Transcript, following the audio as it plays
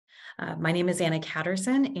My name is Anna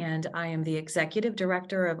Catterson, and I am the Executive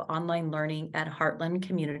Director of Online Learning at Heartland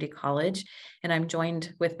Community College. And I'm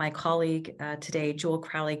joined with my colleague today,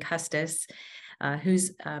 Crowley-Custis,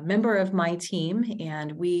 who's a member of my team.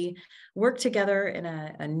 And we work together in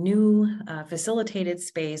a new facilitated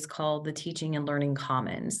space called the Teaching and Learning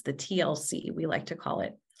Commons, the TLC, we like to call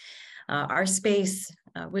it. Our space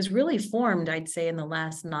was really formed, I'd say, in the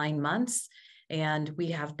last 9 months. And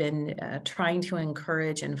we have been trying to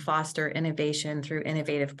encourage and foster innovation through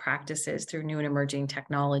innovative practices, through new and emerging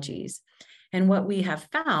technologies. And what we have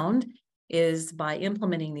found is by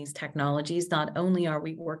implementing these technologies, not only are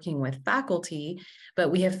we working with faculty, but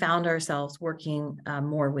we have found ourselves working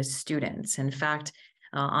more with students. In fact,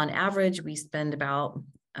 on average, we spend about,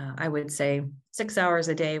 I would say, 6 hours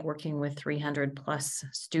a day working with 300 plus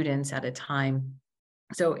students at a time.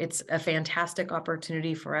 So it's a fantastic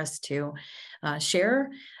opportunity for us to share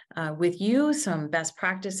with you some best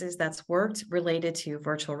practices that's worked related to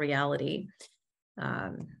virtual reality.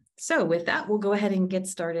 So with that, we'll go ahead and get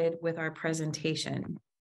started with our presentation.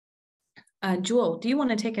 Jewel, do you want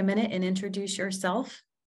to take a minute and introduce yourself?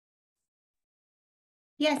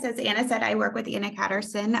 Yes, as Anna said, I work with Anna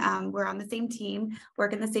Catterson. We're on the same team,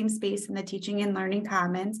 work in the same space in the Teaching and Learning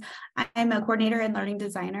Commons. I'm a coordinator and learning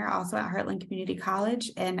designer also at Heartland Community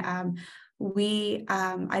College. And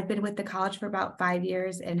I've been with the college for about 5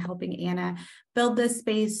 years and helping Anna build this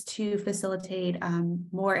space to facilitate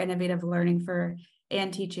more innovative learning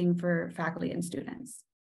and teaching for faculty and students.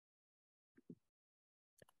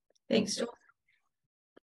 Thanks, Jewel.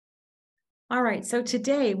 All right, so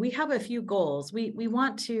today we have a few goals. We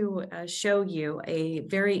want to show you a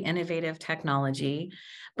very innovative technology,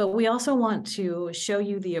 but we also want to show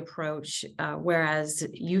you the approach, whereas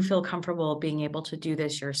you feel comfortable being able to do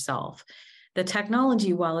this yourself. The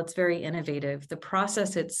technology, while it's very innovative, the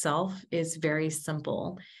process itself is very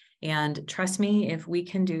simple. And trust me, if we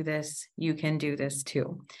can do this, you can do this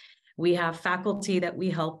too. We have faculty that we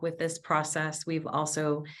help with this process. We've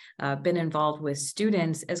also been involved with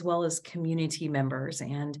students as well as community members.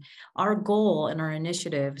 And our goal and our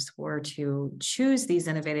initiatives were to choose these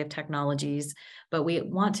innovative technologies, but we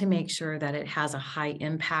want to make sure that it has a high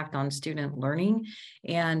impact on student learning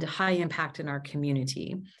and high impact in our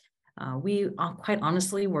community. We quite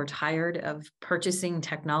honestly were tired of purchasing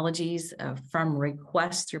technologies from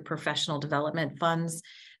requests through professional development funds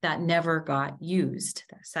that never got used,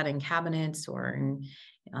 sat in cabinets or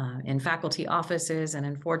in faculty offices. And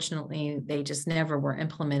unfortunately, they just never were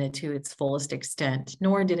implemented to its fullest extent,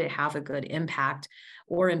 nor did it have a good impact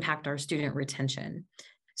or impact our student retention.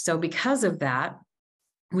 So because of that,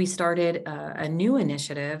 we started a new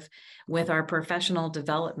initiative with our professional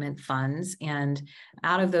development funds. And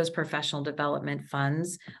out of those professional development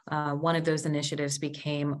funds, one of those initiatives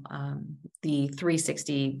became the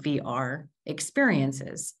 360 VR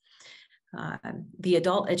experiences. The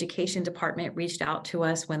adult education department reached out to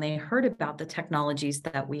us when they heard about the technologies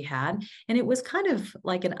that we had, and it was kind of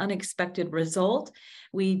like an unexpected result.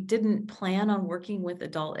 We didn't plan on working with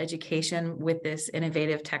adult education with this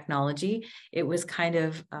innovative technology. It was kind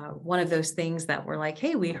of one of those things that were like,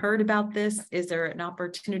 hey, we heard about this. Is there an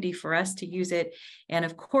opportunity for us to use it? And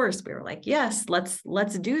of course, we were like, yes,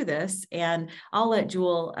 let's do this. And I'll let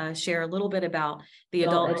Jewel share a little bit about the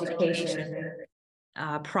adult education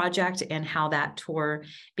project and how that tour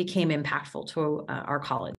became impactful to our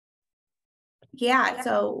college. Yeah,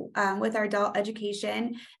 so with our adult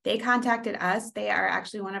education, they contacted us. They are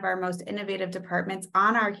actually one of our most innovative departments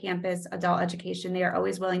on our campus, adult education. They are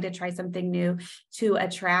always willing to try something new to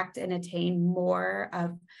attract and attain more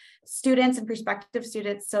of students and prospective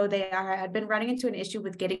students. So they had been running into an issue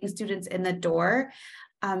with getting students in the door.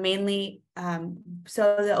 Mainly,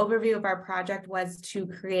 so the overview of our project was to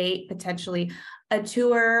create potentially a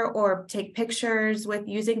tour or take pictures with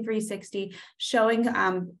using 360, showing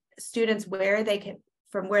students where they can,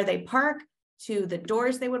 from where they park to the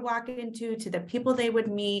doors they would walk into, to the people they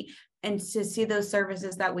would meet, and to see those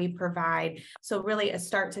services that we provide. So really a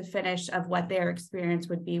start to finish of what their experience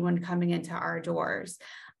would be when coming into our doors.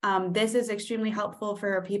 This is extremely helpful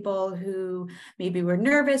for people who maybe were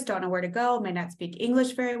nervous, don't know where to go, might not speak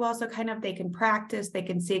English very well. So kind of they can practice, they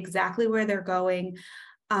can see exactly where they're going.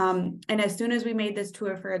 And as soon as we made this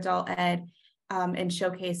tour for adult ed and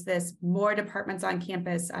showcase this, more departments on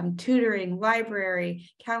campus, tutoring, library,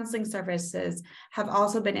 counseling services have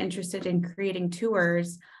also been interested in creating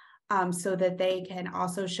tours so that they can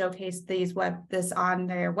also showcase this on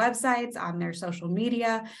their websites, on their social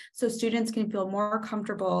media, so students can feel more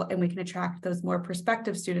comfortable and we can attract those more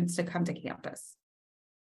prospective students to come to campus.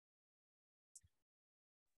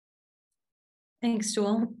 Thanks,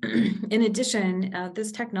 Jewel. In addition,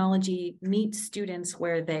 this technology meets students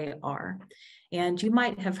where they are. And you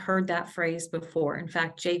might have heard that phrase before. In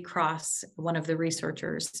fact, Jay Cross, one of the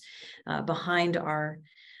researchers behind our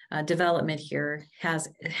development here,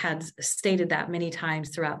 had stated that many times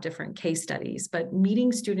throughout different case studies. But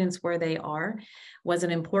meeting students where they are was an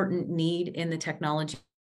important need in the technology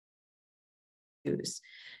use.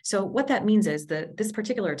 So what that means is that this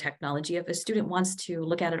particular technology, if a student wants to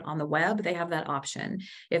look at it on the web, they have that option.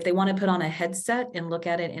 If they want to put on a headset and look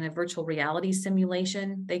at it in a virtual reality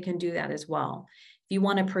simulation, they can do that as well. If you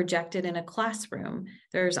want to project it in a classroom,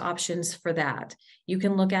 there's options for that. You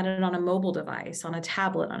can look at it on a mobile device, on a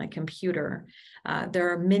tablet, on a computer.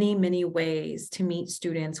 There are many, many ways to meet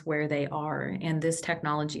students where they are, and this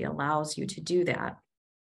technology allows you to do that.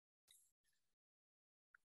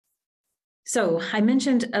 So I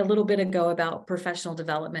mentioned a little bit ago about professional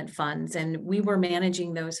development funds, and we were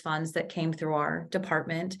managing those funds that came through our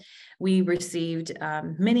department. We received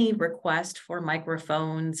many requests for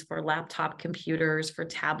microphones, for laptop computers, for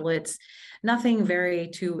tablets, nothing very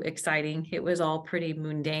too exciting. It was all pretty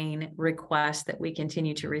mundane requests that we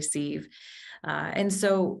continue to receive. And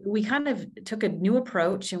so we kind of took a new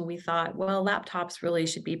approach, and we thought, well, laptops really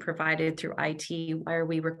should be provided through IT. Why are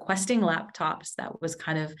we requesting laptops? That was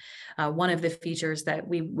kind of one of the features that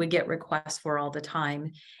we would get requests for all the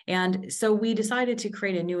time. And so we decided to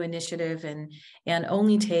create a new initiative and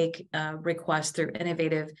only take requests through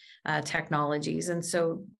innovative technologies. And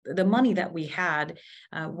so the money that we had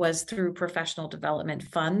was through professional development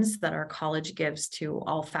funds that our college gives to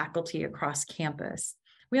all faculty across campus.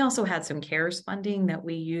 We also had some CARES funding that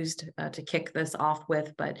we used to kick this off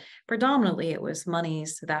with, but predominantly it was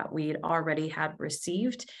monies that we'd already had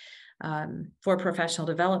received for professional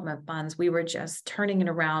development funds. We were just turning it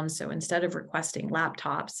around. So instead of requesting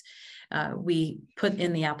laptops, we put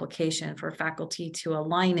in the application for faculty to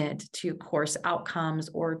align it to course outcomes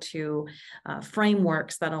or to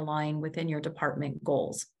frameworks that align within your department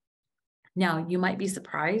goals. Now, you might be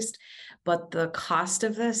surprised, but the cost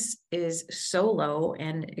of this is so low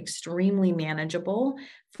and extremely manageable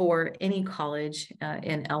for any college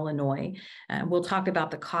in Illinois. We'll talk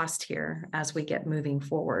about the cost here as we get moving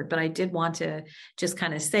forward, but I did want to just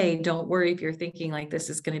kind of say, don't worry if you're thinking like this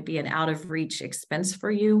is going to be an out of reach expense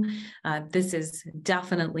for you. This is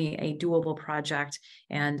definitely a doable project,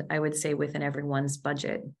 and I would say within everyone's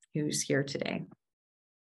budget who's here today.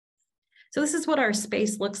 So this is what our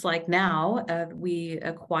space looks like now. We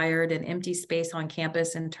acquired an empty space on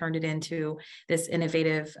campus and turned it into this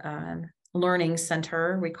innovative learning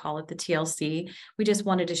center. We call it the TLC. We just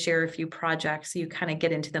wanted to share a few projects so you kind of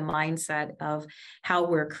get into the mindset of how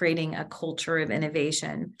we're creating a culture of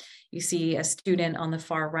innovation. You see a student on the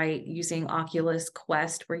far right using Oculus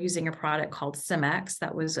Quest. We're using a product called SimX.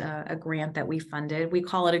 That was a grant that we funded. We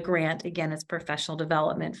call it a grant. Again, it's professional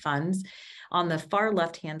development funds. On the far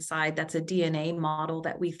left-hand side, that's a DNA model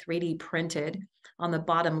that we 3D printed. On the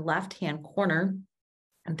bottom left-hand corner,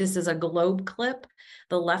 this is a globe clip.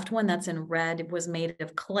 The left one that's in red was made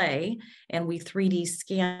of clay, and we 3D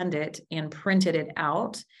scanned it and printed it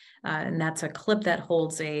out. And that's a clip that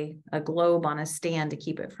holds a globe on a stand to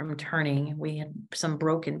keep it from turning. We had some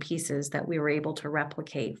broken pieces that we were able to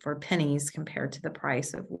replicate for pennies compared to the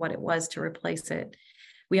price of what it was to replace it.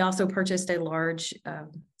 We also purchased a large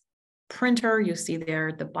printer, you see there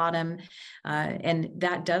at the bottom, and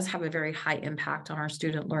that does have a very high impact on our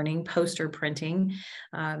student learning. Poster printing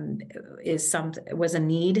was a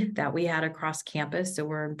need that we had across campus, so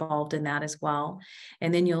we're involved in that as well.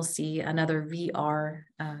 And then you'll see another VR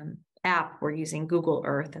app. We're using Google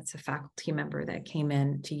Earth. That's a faculty member that came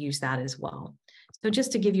in to use that as well. So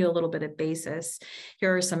just to give you a little bit of basis,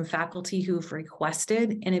 here are some faculty who've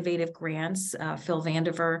requested innovative grants. Phil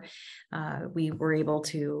Vandiver, we were able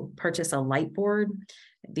to purchase a light board,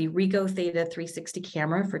 the Rico Theta 360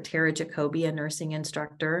 camera for Tara Jacoby, a nursing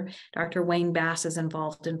instructor. Dr. Wayne Bass is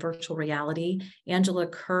involved in virtual reality. Angela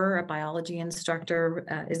Kerr, a biology instructor,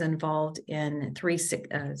 is involved in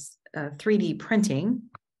 3D printing.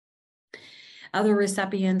 Other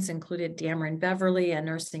recipients included Dameron Beverly, a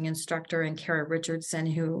nursing instructor, and Kara Richardson,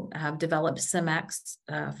 who have developed SimX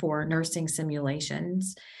for nursing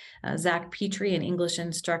simulations. Zach Petrie, an English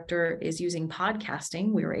instructor, is using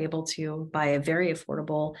podcasting. We were able to buy a very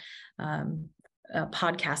affordable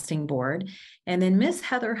podcasting board. And then Miss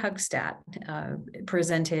Heather Hugstad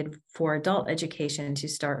presented for adult education to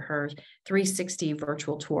start her 360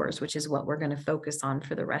 virtual tours, which is what we're going to focus on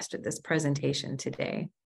for the rest of this presentation today.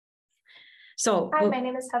 So, hi, my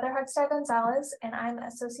name is Heather Hugstad Gonzalez, and I'm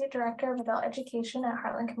Associate Director of Adult Education at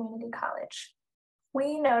Heartland Community College.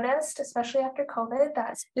 We noticed, especially after COVID,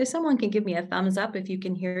 that if someone can give me a thumbs up if you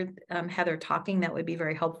can hear Heather talking, that would be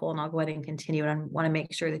very helpful, and I'll go ahead and continue. And I want to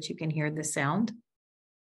make sure that you can hear the sound.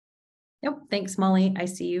 Yep, thanks, Molly. I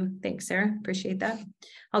see you. Thanks, Sarah. Appreciate that.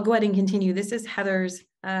 I'll go ahead and continue. This is Heather's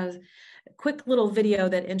quick little video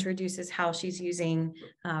that introduces how she's using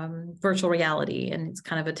virtual reality, and it's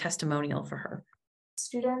kind of a testimonial for her.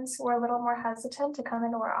 students were a little more hesitant to come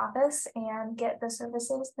into our office and get the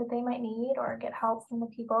services that they might need or get help from the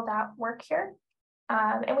people that work here.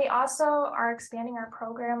 And we also are expanding our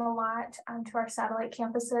program a lot to our satellite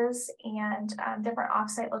campuses and different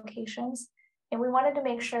offsite locations. And we wanted to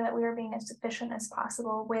make sure that we were being as efficient as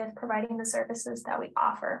possible with providing the services that we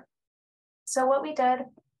offer. So what we did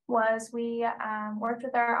was we worked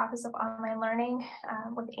with our Office of Online Learning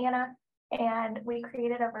with Anna, and we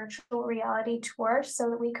created a virtual reality tour so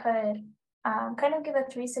that we could kind of give a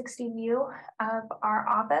 360 view of our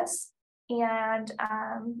office and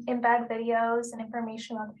embed videos and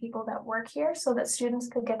information about the people that work here so that students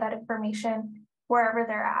could get that information wherever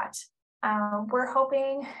they're at. We're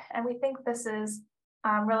hoping, and we think this is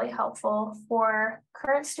really helpful for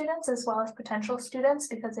current students as well as potential students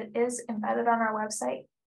because it is embedded on our website.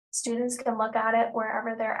 Students can look at it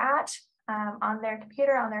wherever they're at, on their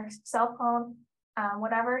computer, on their cell phone,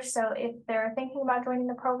 whatever. So if they're thinking about joining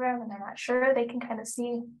the program and they're not sure, they can kind of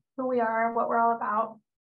see who we are, what we're all about,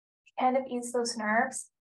 kind of ease those nerves,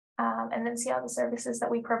 and then see all the services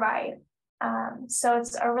that we provide. So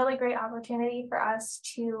it's a really great opportunity for us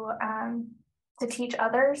to teach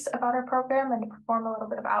others about our program and to perform a little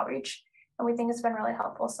bit of outreach. And we think it's been really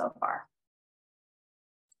helpful so far.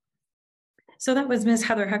 So that was Ms.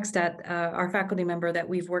 Heather Huckstedt, our faculty member that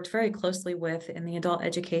we've worked very closely with in the adult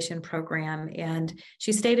education program. And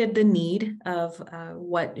she stated the need of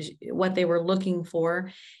what they were looking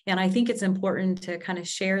for. And I think it's important to kind of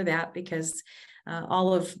share that because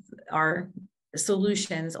all of our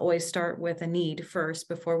solutions always start with a need first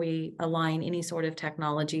before we align any sort of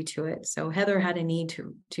technology to it. So Heather had a need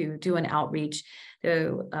to do an outreach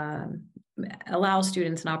to allow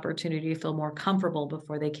students an opportunity to feel more comfortable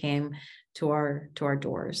before they came to our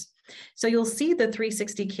doors. So you'll see the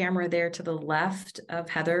 360 camera there to the left of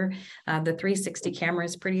Heather. The 360 camera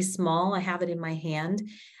is pretty small. I have it in my hand.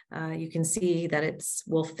 You can see that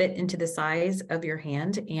will fit into the size of your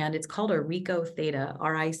hand, and it's called a Ricoh Theta,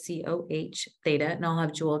 R-I-C-O-H Theta, and I'll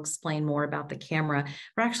have Jewel explain more about the camera.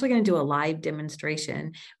 We're actually going to do a live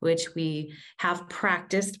demonstration, which we have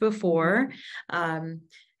practiced before.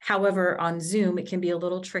 However, on Zoom, it can be a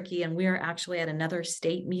little tricky, and we are actually at another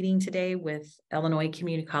state meeting today with Illinois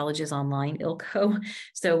Community Colleges Online, ILCO.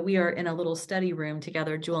 So we are in a little study room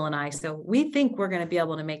together, Jewel and I. So we think we're going to be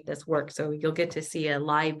able to make this work. So you'll get to see a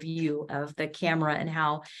live view of the camera and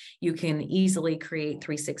how you can easily create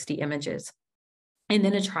 360 images. And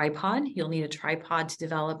then a tripod. You'll need a tripod to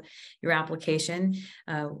develop your application.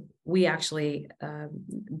 We actually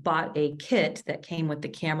bought a kit that came with the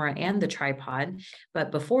camera and the tripod. But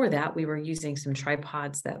before that, we were using some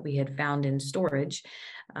tripods that we had found in storage.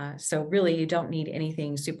 So really, you don't need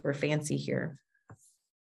anything super fancy here.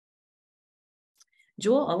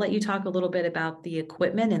 Jewel, I'll let you talk a little bit about the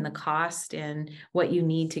equipment and the cost and what you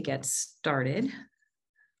need to get started.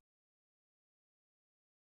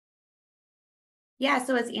 Yeah,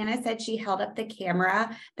 so as Anna said, she held up the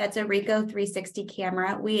camera. That's a Ricoh 360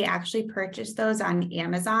 camera. We actually purchased those on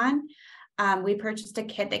Amazon. We purchased a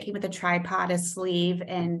kit that came with a tripod, a sleeve,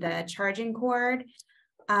 and the charging cord.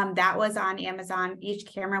 That was on Amazon. Each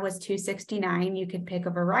camera was $269. You could pick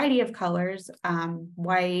a variety of colors,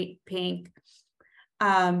 white, pink.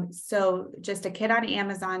 So just a kit on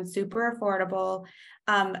Amazon, super affordable.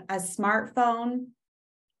 A smartphone,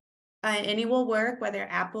 any will work, whether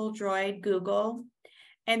Apple, Droid, Google.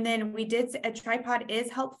 And then we did, a tripod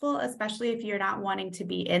is helpful, especially if you're not wanting to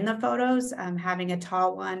be in the photos, having a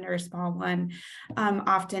tall one or a small one,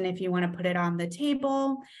 often if you want to put it on the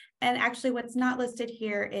table. And actually what's not listed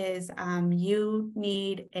here is you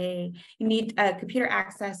need a computer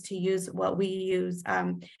access to use what we use.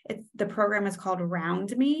 The program is called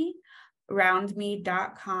roundme.com.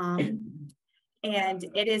 And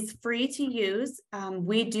it is free to use.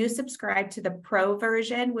 We do subscribe to the pro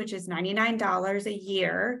version, which is $99 a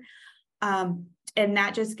year. And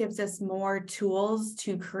that just gives us more tools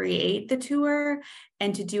to create the tour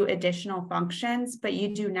and to do additional functions. But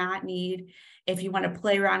you do not need, if you want to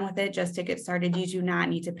play around with it just to get started, you do not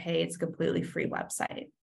need to pay. It's a completely free website.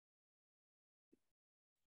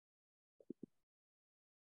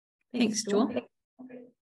 Thanks, Jewel.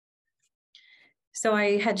 So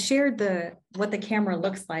I had shared what the camera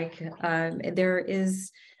looks like. There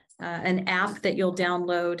is an app that you'll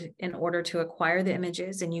download in order to acquire the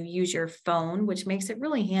images, and you use your phone, which makes it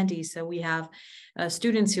really handy. So we have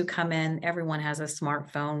students who come in, everyone has a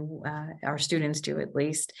smartphone, our students do at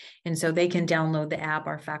least, and so they can download the app.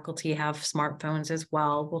 Our faculty have smartphones as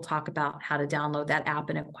well. We'll talk about how to download that app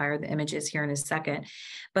and acquire the images here in a second.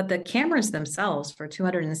 But the cameras themselves for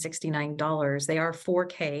 $269, they are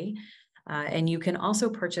 4K. And you can also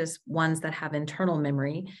purchase ones that have internal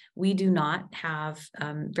memory. We do not have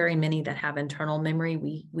very many that have internal memory.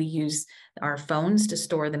 We use our phones to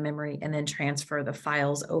store the memory and then transfer the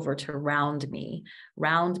files over to RoundMe.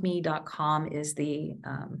 RoundMe.com is the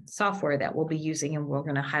software that we'll be using, and we're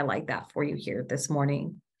going to highlight that for you here this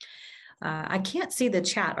morning. I can't see the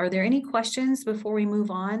chat. Are there any questions before we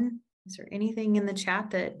move on? Is there anything in the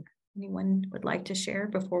chat that anyone would like to share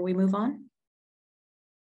before we move on?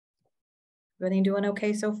 Everything doing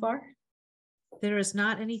okay so far? There is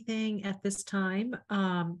not anything at this time.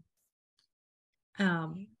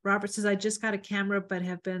 Robert says, I just got a camera, but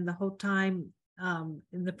have been the whole time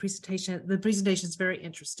in the presentation. The presentation is very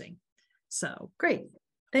interesting. So great.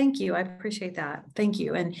 Thank you. I appreciate that. Thank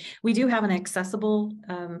you. And we do have an accessible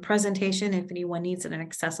presentation. If anyone needs an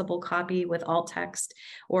accessible copy with alt text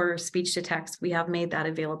or speech to text, we have made that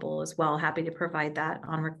available as well. Happy to provide that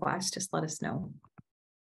on request. Just let us know.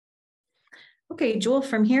 Okay, Jewel,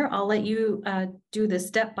 from here, I'll let you do the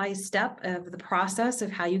step-by-step of the process of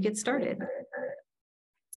how you get started.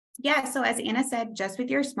 Yeah, so as Anna said, just with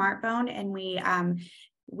your smartphone, and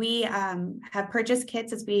we have purchased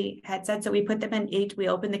kits, as we had said, so we put them in we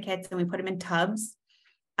open the kits and we put them in tubs,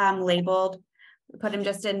 labeled. We put them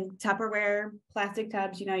just in Tupperware, plastic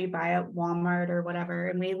tubs, you buy at Walmart or whatever,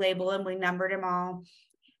 and we label them, we numbered them all.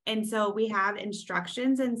 And so we have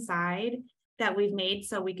instructions inside that we've made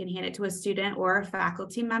so we can hand it to a student or a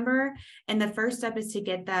faculty member. And the first step is to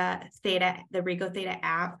get the Rico Theta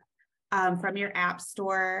app from your app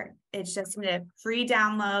store. It's just a free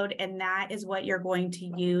download, and that is what you're going to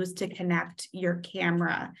use to connect your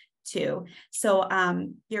camera to. So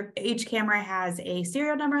each camera has a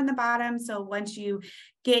serial number in the bottom. So once you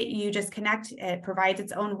just connect, it provides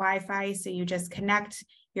its own Wi-Fi. So you just connect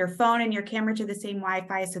your phone and your camera to the same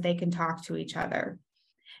Wi-Fi so they can talk to each other.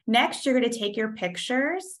 Next, you're going to take your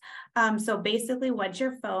pictures. So basically, once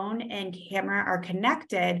your phone and camera are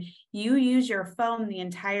connected, you use your phone the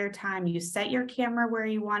entire time. You set your camera where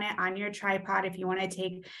you want it on your tripod. If you want to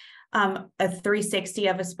take a 360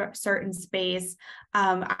 of a certain space.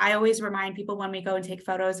 I always remind people when we go and take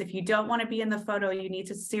photos, if you don't want to be in the photo, you need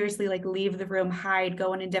to seriously leave the room, hide,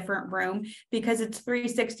 go in a different room, because it's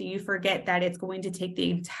 360. You forget that it's going to take the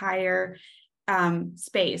entire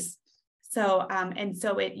space. So,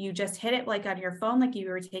 you just hit it like on your phone, like you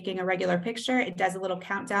were taking a regular picture. It does a little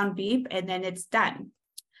countdown beep, and then it's done.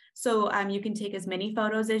 So you can take as many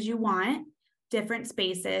photos as you want, different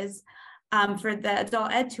spaces. For the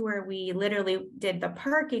adult ed tour, we literally did the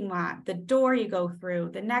parking lot, the door you go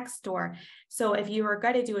through, the next door. So if you were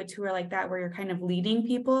going to do a tour like that, where you're kind of leading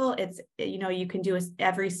people, you can do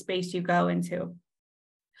every space you go into.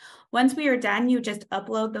 Once we are done, you just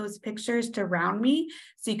upload those pictures to RoundMe.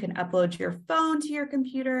 So you can upload your phone to your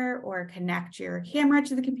computer or connect your camera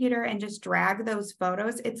to the computer and just drag those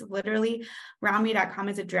photos. It's literally, roundme.com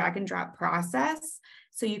is a drag and drop process.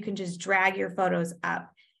 So you can just drag your photos up.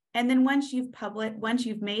 And then once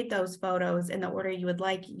you've made those photos in the order you would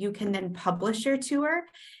like, you can then publish your tour.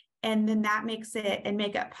 And then that makes it and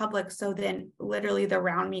make it public. So then literally the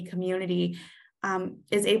RoundMe community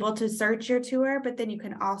is able to search your tour, but then you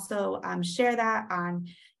can also share that on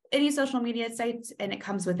any social media sites, and it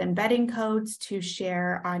comes with embedding codes to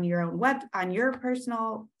share on your own on your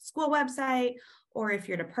personal school website, or if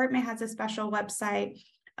your department has a special website.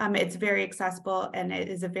 It's very accessible and it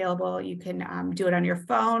is available. You can do it on your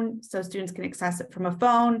phone, so students can access it from a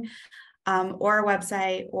phone or a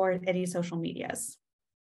website or any social medias.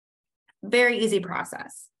 Very easy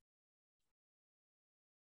process.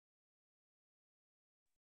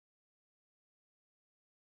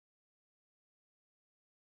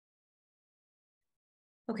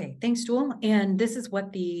 Okay, thanks, Jewel. And this is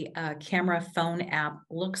what the camera phone app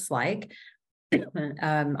looks like.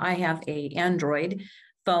 I have an Android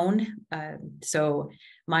phone, so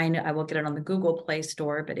mine, I will get it on the Google Play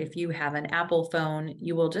Store, but if you have an Apple phone,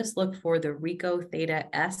 you will just look for the Rico Theta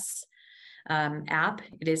S app.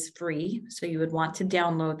 It is free, so you would want to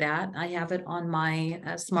download that. I have it on my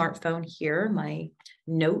smartphone here, my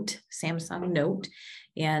Note, Samsung Note.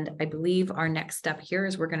 And I believe our next step here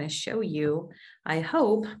is we're going to show you, I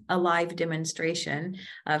hope, a live demonstration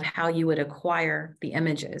of how you would acquire the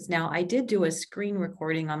images. Now, I did do a screen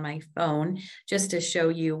recording on my phone just to show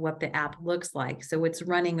you what the app looks like. So it's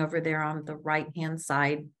running over there on the right-hand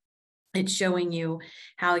side. It's showing you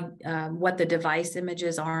how what the device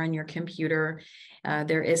images are on your computer.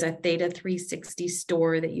 There is a Theta 360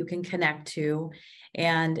 store that you can connect to.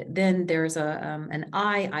 And then there's an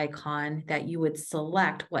eye icon that you would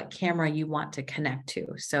select what camera you want to connect to.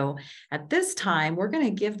 So at this time, we're going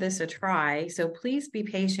to give this a try. So please be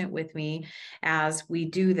patient with me as we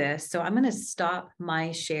do this. So I'm going to stop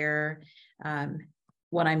my share,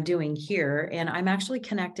 what I'm doing here, and I'm actually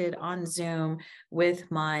connected on Zoom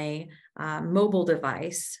with my mobile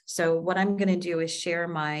device. So what I'm going to do is share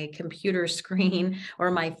my computer screen,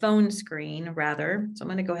 or my phone screen rather. So I'm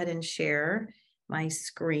going to go ahead and share my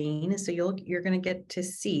screen. So you're going to get to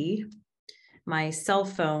see my cell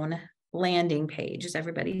phone landing page. Does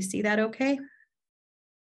everybody see that okay?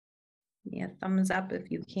 Yeah, thumbs up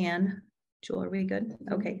if you can. Jewel, are we good?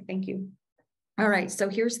 Okay, thank you. All right, so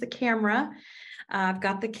here's the camera. I've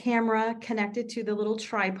got the camera connected to the little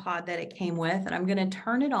tripod that it came with, and I'm going to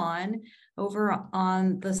turn it on. Over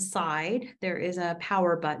on the side, there is a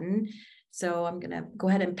power button. So I'm going to go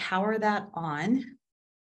ahead and power that on.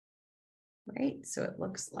 Right, so it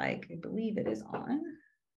looks like, I believe it is on.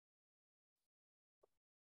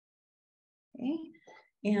 Okay,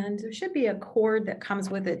 and there should be a cord that comes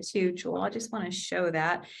with it too, Jewel. I just want to show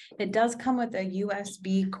that. It does come with a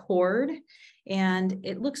USB cord, and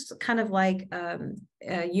it looks kind of like a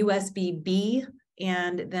USB-B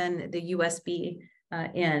and then the USB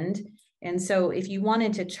end. And so if you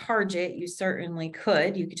wanted to charge it, you certainly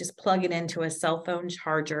could. You could just plug it into a cell phone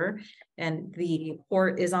charger, and the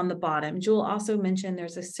port is on the bottom. Jewel also mentioned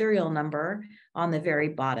there's a serial number on the very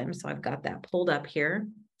bottom. So I've got that pulled up here.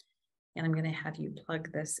 And I'm going to have you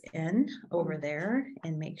plug this in over there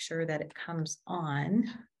and make sure that it comes on.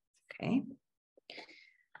 Okay.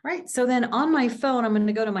 Right, so then on my phone, I'm going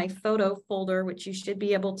to go to my photo folder, which you should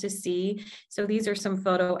be able to see. So these are some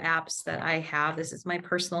photo apps that I have. This is my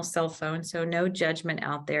personal cell phone, so no judgment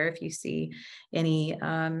out there if you see any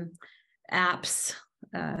apps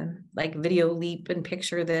like Video Leap and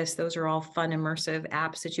Picture This. Those are all fun, immersive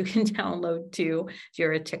apps that you can download too if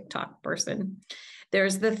you're a TikTok person.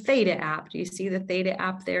 There's the Theta app. Do you see the Theta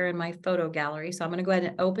app there in my photo gallery? So I'm going to go ahead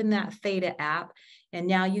and open that Theta app. And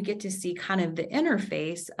now you get to see kind of the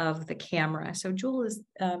interface of the camera. So Jewel is,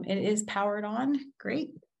 it is powered on.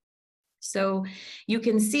 Great. So you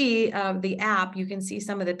can see the app, you can see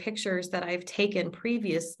some of the pictures that I've taken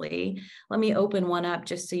previously. Let me open one up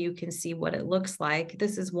just so you can see what it looks like.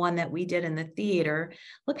 This is one that we did in the theater.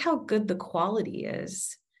 Look how good the quality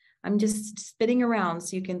is. I'm just spinning around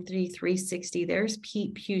so you can 360. There's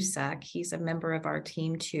Pete Pusak. He's a member of our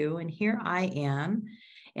team too. And here I am.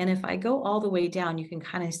 And if I go all the way down, you can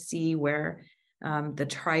kind of see where the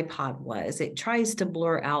tripod was. It tries to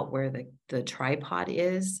blur out where the tripod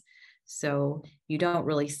is. So you don't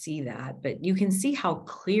really see that, but you can see how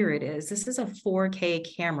clear it is. This is a 4K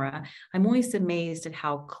camera. I'm always amazed at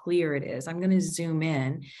how clear it is. I'm going to zoom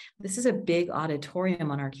in. This is a big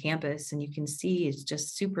auditorium on our campus, and you can see it's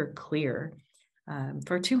just super clear.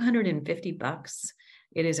 For $250,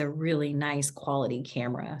 it is a really nice quality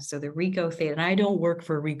camera. So the Ricoh Theta, and I don't work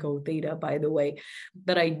for Ricoh Theta, by the way,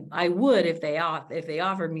 but I would if they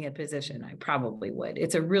offered me a position, I probably would.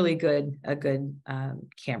 It's a really good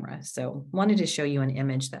camera. So wanted to show you an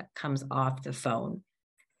image that comes off the phone.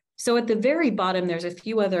 So at the very bottom, there's a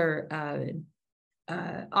few other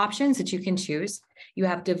options that you can choose. You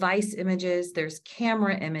have device images, there's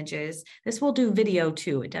camera images. This will do video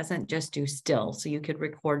too. It doesn't just do still, so you could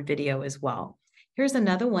record video as well. Here's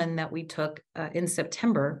another one that we took in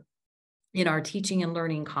September in our Teaching and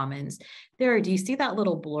Learning Commons. There, do you see that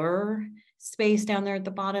little blur space down there at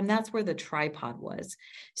the bottom? That's where the tripod was.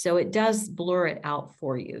 So it does blur it out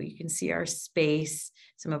for you. You can see our space,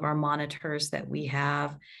 some of our monitors that we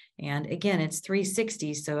have. And again, it's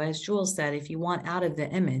 360. So as Jewel said, if you want out of the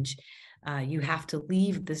image, you have to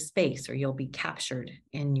leave the space or you'll be captured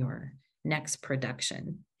in your next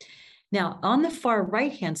production. Now, on the far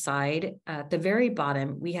right-hand side, at the very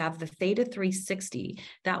bottom, we have the Theta 360.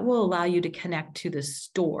 That will allow you to connect to the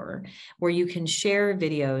store where you can share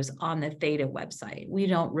videos on the Theta website. We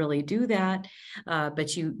don't really do that,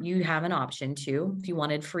 but you have an option to. If you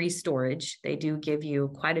wanted free storage, they do give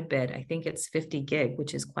you quite a bit. I think it's 50 gig,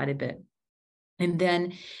 which is quite a bit. And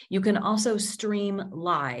then you can also stream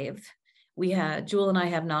live Jewel and I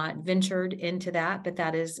have not ventured into that, but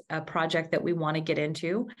that is a project that we want to get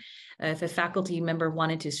into. If a faculty member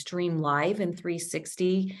wanted to stream live in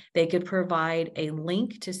 360, they could provide a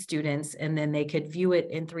link to students and then they could view it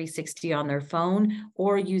in 360 on their phone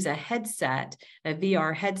or use a headset, a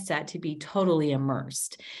VR headset, to be totally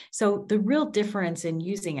immersed. So the real difference in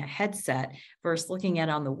using a headset versus looking at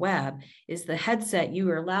on the web is the headset, you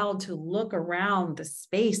are allowed to look around the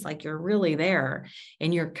space like you're really there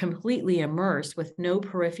and you're completely immersed with no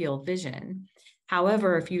peripheral vision.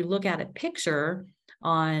 However, if you look at a picture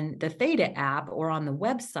on the Theta app or on the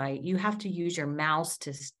website, you have to use your mouse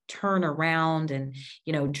to turn around and,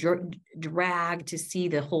 you know, drag to see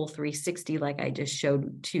the whole 360 like I just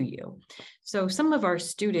showed to you. So some of our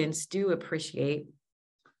students do appreciate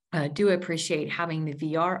having the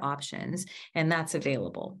VR options, and that's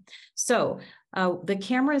available. So the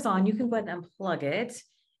camera is on. You can go ahead and unplug it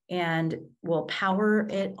and we'll power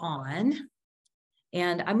it on.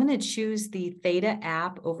 And I'm going to choose the Theta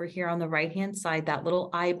app over here on the right-hand side, that little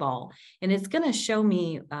eyeball, and it's going to show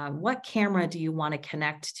me what camera do you want to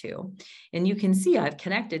connect to. And you can see I've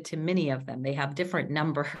connected to many of them. They have different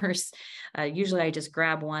numbers. Usually I just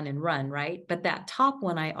grab one and run, right? But that top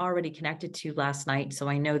one I already connected to last night, so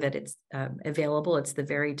I know that it's available. It's the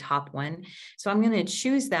very top one. So I'm going to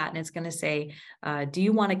choose that, and it's going to say, do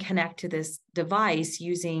you want to connect to this device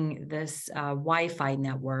using this Wi-Fi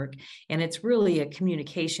network? And it's really a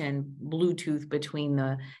communication Bluetooth between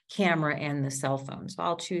the camera and the cell phone. So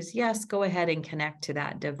I'll choose yes, go ahead and connect to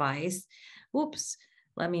that device. Oops,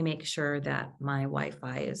 let me make sure that my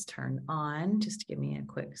Wi-Fi is turned on. Just give me a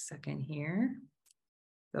quick second here.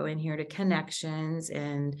 Go in here to connections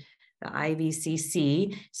and the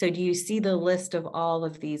IVCC. So do you see the list of all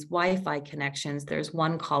of these Wi-Fi connections? There's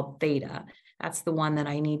one called Theta. That's the one that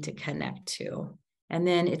I need to connect to. And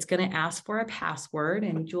then it's going to ask for a password.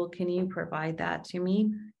 And Jewel, can you provide that to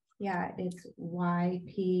me? Yeah, it's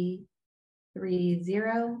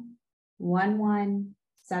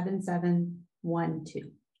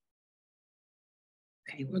YP30117712.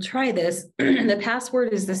 Okay, we'll try this. The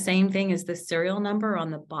password is the same thing as the serial number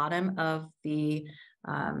on the bottom of the,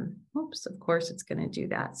 oops, of course it's going to do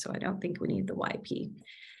that. So I don't think we need the YP.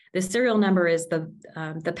 The serial number is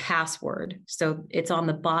the password. So it's on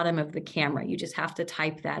the bottom of the camera. You just have to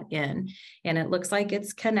type that in. And it looks like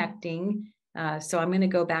it's connecting. So I'm going to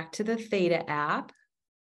go back to the Theta app.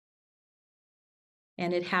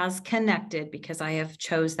 And it has connected because I have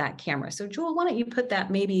chose that camera. So Jewel, why don't you put that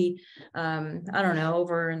maybe, I don't know,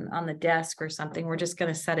 over on the desk or something. We're just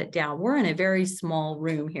going to set it down. We're in a very small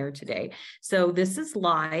room here today. So this is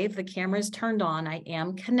live. The camera is turned on. I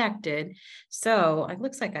am connected. So it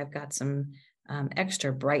looks like I've got some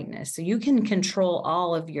extra brightness. So you can control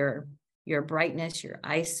all of your brightness, your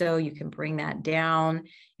ISO. You can bring that down.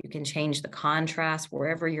 You can change the contrast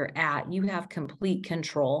wherever you're at. You have complete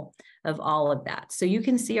control of all of that. So you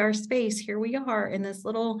can see our space. Here we are in this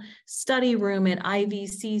little study room at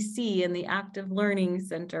IVCC in the Active Learning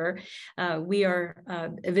Center. We are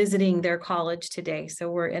visiting their college today. So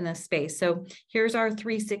we're in a space. So here's our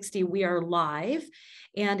 360. We are live.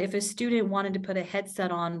 And if a student wanted to put a headset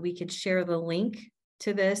on, we could share the link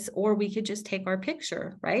to this, or we could just take our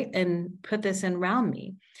picture, right, and put this in Round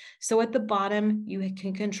Me. So at the bottom, you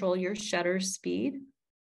can control your shutter speed.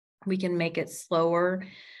 We can make it slower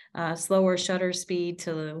shutter speed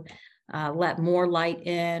to let more light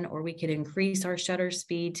in, or we could increase our shutter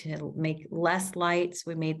speed to make less light. So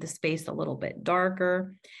we made the space a little bit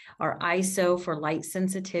darker. Our ISO for light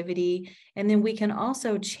sensitivity. And then we can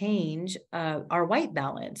also change our white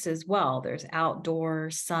balance as well. There's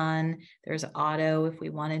outdoor, sun, there's auto if we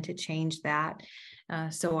wanted to change that.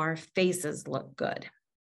 So our faces look good.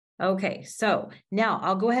 Okay, so now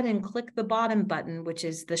I'll go ahead and click the bottom button, which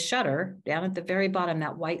is the shutter down at the very bottom,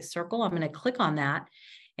 that white circle. I'm going to click on that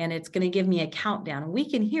and it's going to give me a countdown. We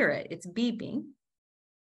can hear it. It's beeping.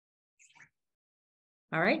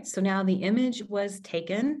 All right, so now the image was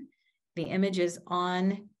taken. The image is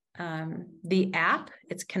on the app.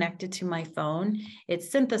 It's connected to my phone.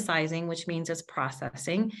 It's synthesizing, which means it's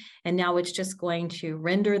processing. And now it's just going to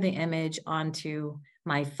render the image onto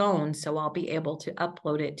my phone. So I'll be able to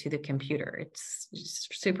upload it to the computer. It's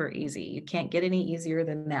super easy. You can't get any easier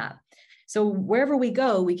than that. So wherever we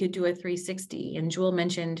go, we could do a 360. And Jewel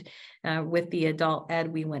mentioned with the adult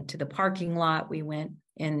ed, we went to the parking lot. We went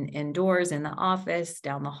indoors in the office,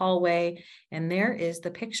 down the hallway, and there is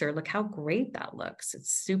the picture. Look how great that looks.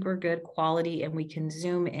 It's super good quality, and we can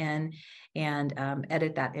zoom in and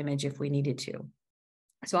edit that image if we needed to.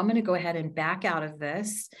 So I'm going to go ahead and back out of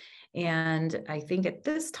this. And I think at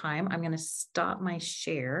this time, I'm going to stop my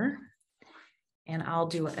share. And I'll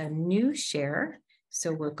do a new share.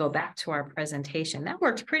 So we'll go back to our presentation. That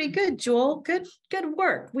worked pretty good, Jewel. Good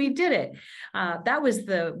work. We did it. That was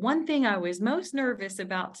the one thing I was most nervous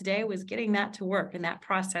about today, was getting that to work, and that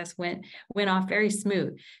process went off very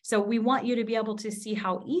smooth. So we want you to be able to see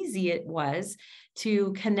how easy it was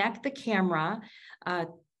to connect the camera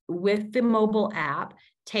with the mobile app,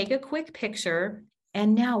 take a quick picture,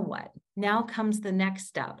 and now what? Now comes the next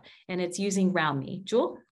step, and it's using RoundMe.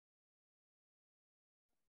 Jewel?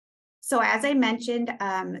 So as I mentioned,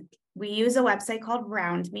 we use a website called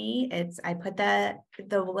RoundMe. I put the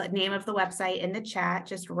name of the website in the chat,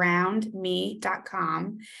 just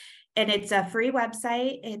roundme.com. And it's a free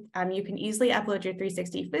website. You can easily upload your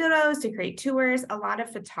 360 photos to create tours. A lot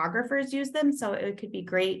of photographers use them, so it could be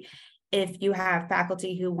great if you have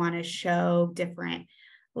faculty who want to show different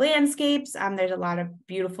landscapes. There's a lot of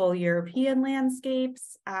beautiful European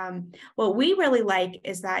landscapes. What we really like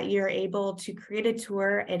is that you're able to create a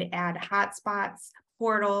tour and add hotspots,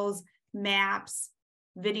 portals, maps,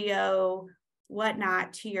 video,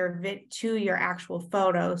 whatnot to your actual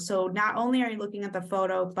photo. So not only are you looking at the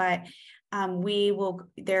photo, but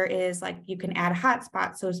there is, like, you can add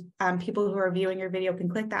hotspots. So people who are viewing your video can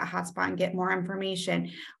click that hotspot and get more information,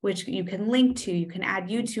 which you can link to. You can add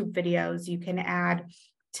YouTube videos, you can add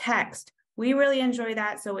text. We really enjoy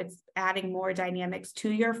that. So it's adding more dynamics to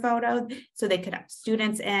your photo, so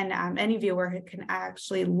students and any viewer can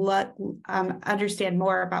actually understand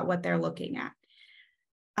more about what they're looking at.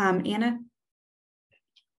 Anna?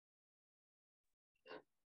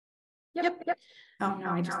 Yep. Oh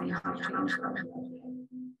no, I just need to change that.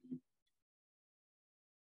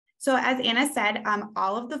 So as Anna said,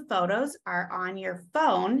 all of the photos are on your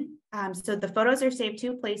phone. So the photos are saved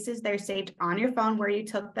two places. They're saved on your phone where you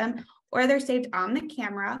took them, or they're saved on the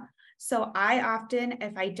camera. So I often,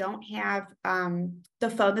 if I don't have the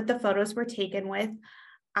phone that the photos were taken with,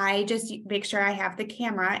 I just make sure I have the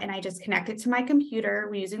camera and I just connect it to my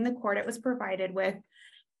computer using the cord it was provided with.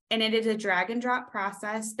 And it is a drag and drop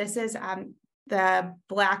process. This is the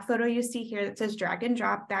black photo you see here that says drag and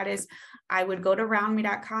drop. That is, I would go to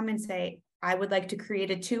roundme.com and say, I would like to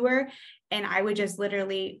create a tour. And I would just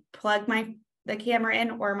literally plug the camera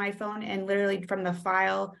in or my phone, and literally from the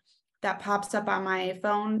file that pops up on my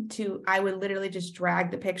phone I would literally just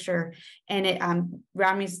drag the picture, and it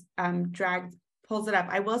RoundMe's pulls it up.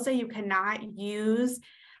 I will say you cannot use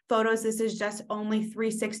photos. This is just only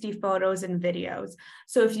 360 photos and videos.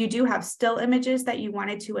 So if you do have still images that you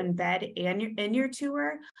wanted to embed in your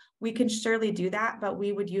tour, we can surely do that, but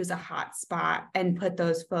we would use a hotspot and put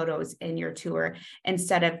those photos in your tour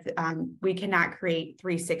instead of, we cannot create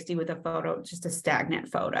 360 with a photo, just a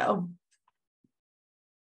stagnant photo.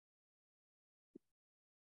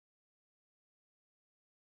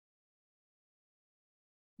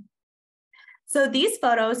 So these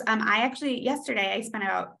photos, yesterday I spent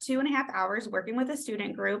about 2.5 hours working with a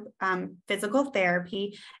student group, physical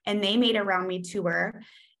therapy, and they made a RoundMe tour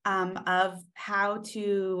of how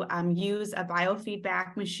to use a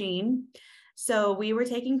biofeedback machine. So we were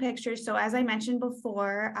taking pictures. So as I mentioned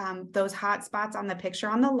before, those hot spots on the picture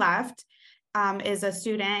on the left is a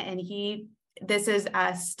student, and this is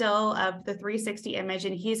a still of the 360 image,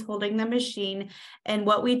 and he's holding the machine. And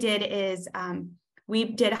what we did is we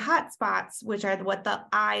did hot spots, which are what the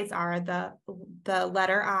eyes are, the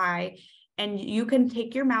letter I, and you can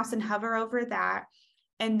take your mouse and hover over that,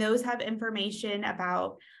 and those have information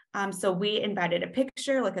about, so we embedded a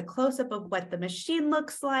picture, like a close-up of what the machine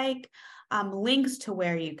looks like, links to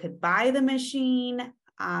where you could buy the machine,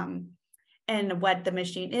 and what the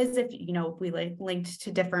machine is. If we linked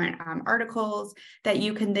to different articles that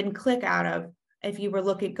you can then click out of if you were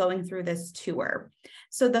going through this tour.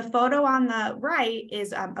 So the photo on the right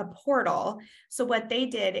is a portal. So what they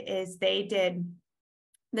did is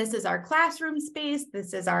this is our classroom space,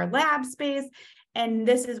 this is our lab space, and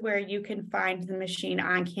this is where you can find the machine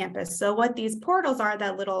on campus. So what these portals are,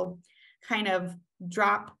 that little kind of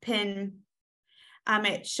drop pin,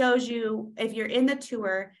 it shows you if you're in the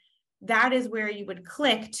tour, that is where you would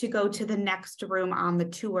click to go to the next room on the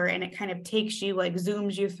tour. And it kind of takes you, like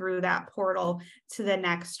zooms you through that portal to the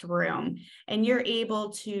next room. And you're able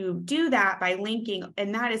to do that by linking.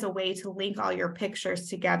 And that is a way to link all your pictures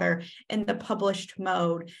together in the published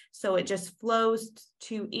mode. So it just flows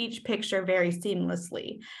to each picture very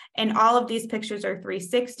seamlessly. And all of these pictures are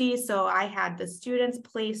 360. So I had the students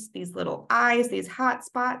place these little eyes, these hot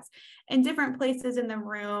spots in different places in the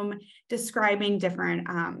room, describing different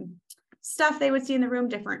stuff they would see in the room,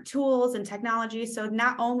 different tools and technology. So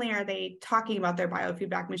not only are they talking about their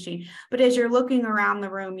biofeedback machine, but as you're looking around the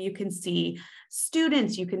room, you can see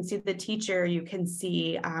students, you can see the teacher, you can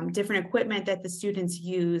see different equipment that the students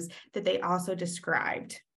use that they also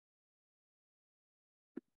described.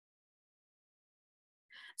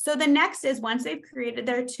 So the next is once they've created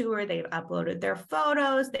their tour, they've uploaded their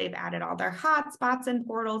photos, they've added all their hotspots and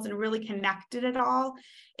portals and really connected it all.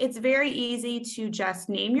 It's very easy to just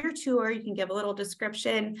name your tour. You can give a little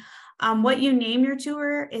description. What you name your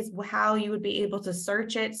tour is how you would be able to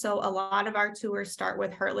search it. So a lot of our tours start with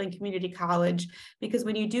Heartland Community College, because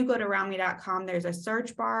when you do go to roundme.com, there's a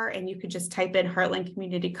search bar and you could just type in Heartland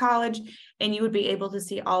Community College and you would be able to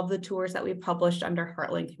see all of the tours that we published under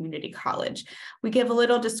Heartland Community College. We give a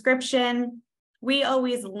little description. We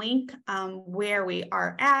always link where we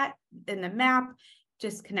are at in the map,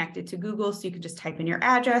 just connected to Google. So you can just type in your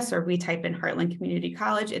address, or we type in Heartland Community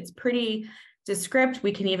College. It's pretty descriptive.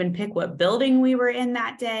 We can even pick what building we were in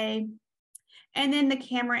that day. And then the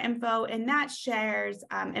camera info, and that shares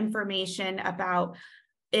information about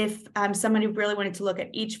if somebody really wanted to look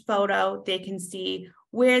at each photo, they can see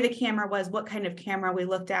where the camera was, what kind of camera we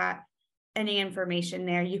looked at, any information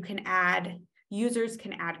there. You can add, users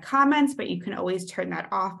can add comments, but you can always turn that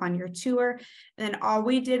off on your tour. And then all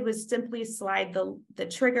we did was simply slide the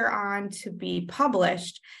trigger on to be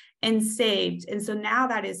published and saved. And so now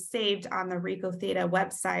that is saved on the Rico Theta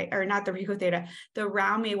website, or not the Rico Theta, the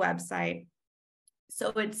RoundMe website.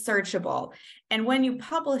 So it's searchable. And when you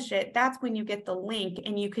publish it, that's when you get the link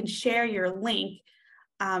and you can share your link.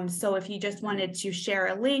 So if you just wanted to share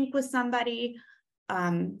a link with somebody,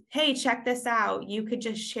 hey, check this out, you could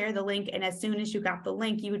just share the link. And as soon as you got the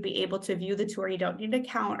link, you would be able to view the tour. You don't need an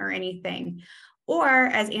account or anything. Or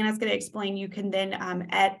as Anna's going to explain, you can then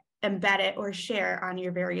embed it or share on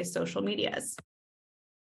your various social medias.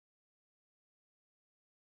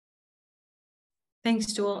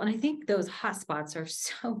 Thanks, Jewel. And I think those hotspots are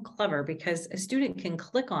so clever because a student can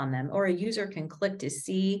click on them, or a user can click to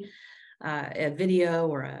see a video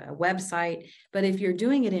or a website. But if you're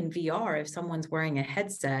doing it in VR, if someone's wearing a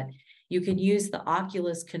headset, you can use the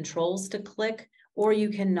Oculus controls to click, or you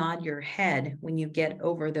can nod your head when you get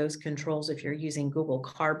over those controls if you're using Google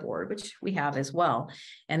Cardboard, which we have as well,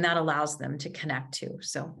 and that allows them to connect to.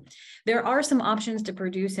 So there are some options to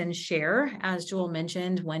produce and share, as Jewel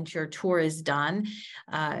mentioned, once your tour is done.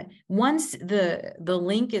 Once the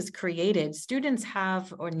link is created, students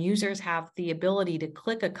have, or users have, the ability to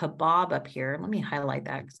click a kebab up here. Let me highlight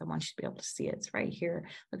that because I want you to be able to see it. It's right here.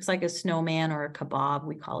 Looks like a snowman or a kebab.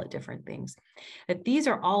 We call it different things. But these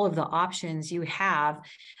are all of the options you have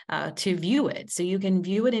to view it. So you can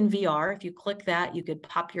view it in VR. If you click that, you could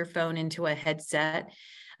pop your phone into a headset.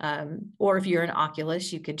 Or if you're an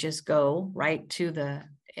Oculus, you could just go right to the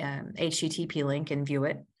HTTP link and view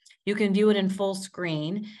it. You can view it in full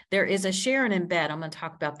screen. There is a share and embed. I'm going to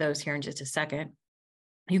talk about those here in just a second.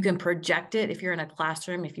 You can project it if you're in a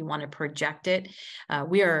classroom, if you want to project it.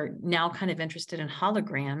 We are now kind of interested in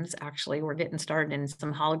holograms. Actually, we're getting started in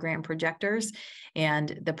some hologram projectors,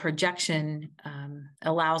 and the projection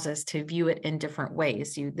allows us to view it in different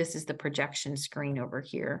ways. This is the projection screen over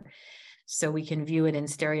here. So we can view it in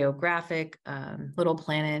stereographic, Little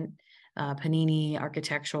Planet, Panini,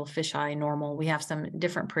 architectural, fisheye, normal. We have some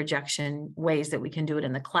different projection ways that we can do it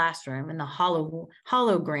in the classroom, and the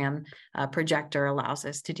hologram projector allows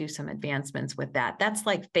us to do some advancements with that. That's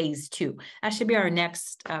like phase 2. That should be our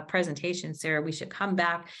next presentation, Sarah. We should come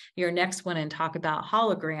back your next one and talk about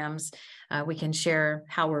holograms. We can share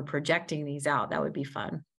how we're projecting these out. That would be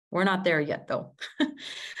fun. We're not there yet, though.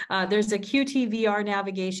 There's a QTVR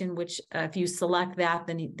navigation, which if you select that,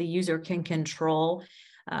 then the user can control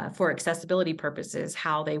for accessibility purposes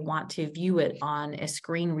how they want to view it on a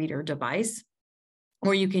screen reader device.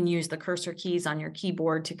 Or you can use the cursor keys on your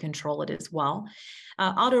keyboard to control it as well.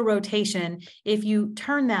 Auto rotation, if you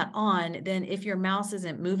turn that on, then if your mouse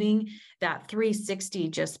isn't moving, that 360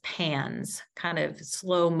 just pans, kind of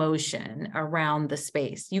slow motion around the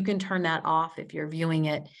space. You can turn that off if you're viewing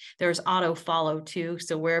it. There's auto follow too.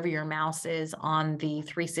 So wherever your mouse is on the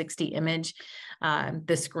 360 image,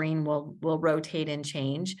 the screen will rotate and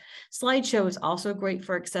change. Slideshow is also great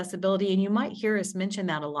for accessibility, and you might hear us mention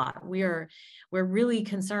that a lot. We're really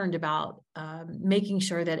concerned about making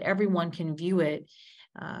sure that everyone can view it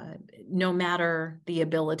no matter the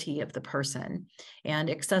ability of the person. And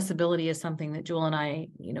accessibility is something that Jewel and I,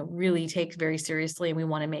 really take very seriously. And we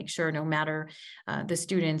want to make sure no matter the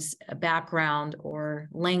student's background or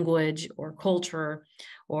language or culture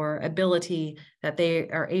or ability, that they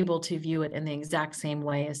are able to view it in the exact same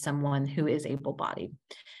way as someone who is able-bodied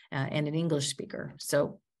and an English speaker.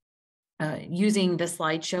 So using the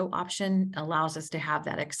slideshow option allows us to have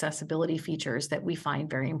that accessibility features that we find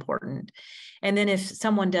very important. And then if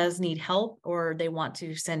someone does need help or they want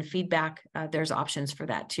to send feedback, there's options for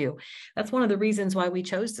that too. That's one of the reasons why we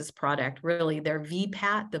chose this product. Really, their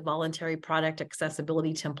VPAT, the voluntary product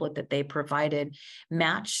accessibility template that they provided,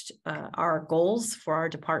 matched our goals for our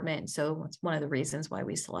department. So it's one of the reasons why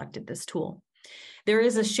we selected this tool. There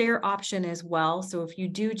is a share option as well. So if you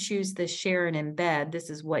do choose the share and embed,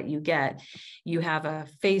 this is what you get. You have a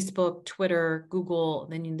Facebook, Twitter, Google,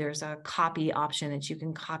 then there's a copy option that you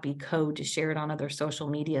can copy code to share it on other social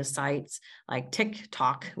media sites like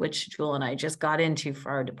TikTok, which Jewel and I just got into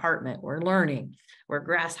for our department. We're learning, we're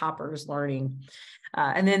grasshoppers learning.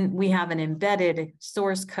 And then we have an embedded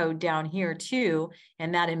source code down here too.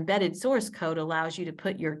 And that embedded source code allows you to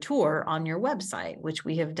put your tour on your website, which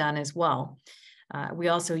we have done as well. We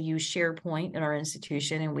also use SharePoint at our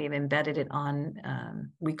institution, and we've embedded it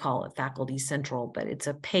on, we call it Faculty Central, but it's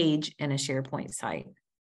a page in a SharePoint site.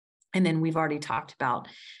 And then we've already talked about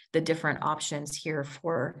the different options here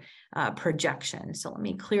for projection. So let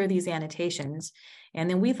me clear these annotations. And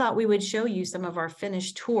then we thought we would show you some of our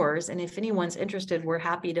finished tours. And if anyone's interested, we're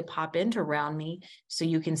happy to pop into Round Me so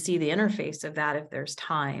you can see the interface of that if there's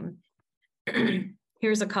time.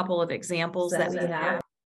 Here's a couple of examples that we have.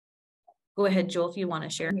 Go ahead, Joel, if you want to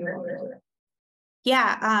share.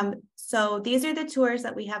 Yeah, so these are the tours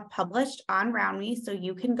that we have published on Round Me, so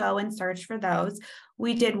you can go and search for those.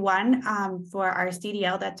 We did one for our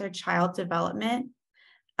CDL, that's our Child Development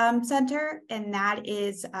Center, and that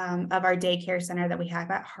is of our daycare center that we have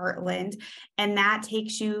at Heartland. And that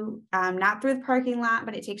takes you not through the parking lot,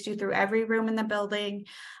 but it takes you through every room in the building.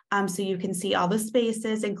 So you can see all the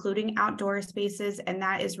spaces, including outdoor spaces, and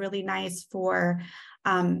that is really nice for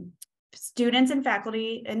students and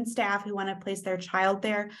faculty and staff who want to place their child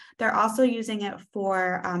there. They're also using it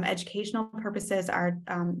for educational purposes. Our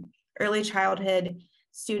early childhood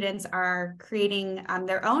students are creating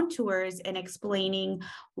their own tours and explaining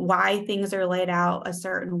why things are laid out a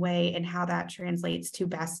certain way and how that translates to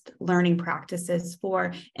best learning practices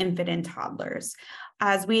for infant and toddlers.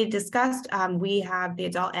 As we discussed, we have the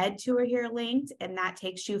adult ed tour here linked, and that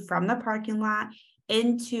takes you from the parking lot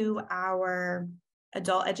into our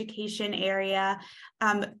adult education area.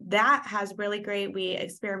 That has really great. We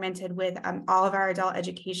experimented with all of our adult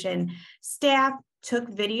education staff, took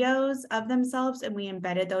videos of themselves, and we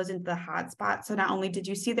embedded those into the hotspot. So not only did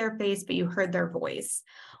you see their face, but you heard their voice.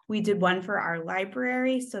 We did one for our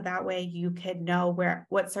library, so that way you could know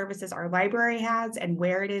what services our library has and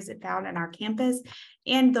where it is found on our campus.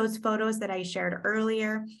 And those photos that I shared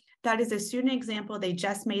earlier, that is a student example. They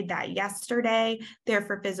just made that yesterday. They're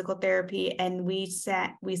for physical therapy, and we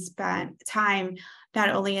spent time not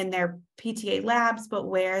only in their PTA labs, but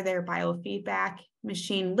where their biofeedback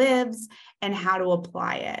machine lives and how to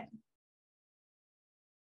apply it.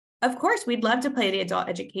 Of course, we'd love to play the adult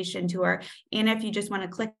education tour. And if you just want to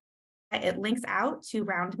click, it links out to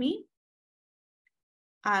Round Me.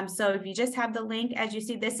 So if you just have the link, as you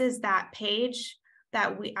see, this is that page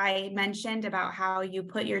that I mentioned about how you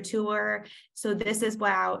put your tour. So this is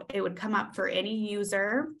how it would come up for any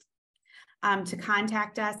user to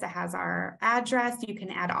contact us. It has our address. You can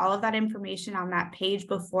add all of that information on that page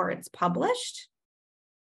before it's published.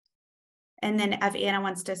 And then if Anna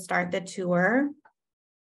wants to start the tour.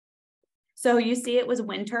 So you see it was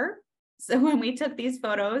winter. So when we took these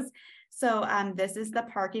photos, so this is the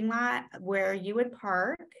parking lot where you would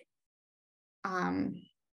park.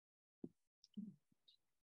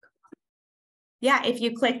 Yeah, if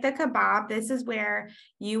you click the kebab, this is where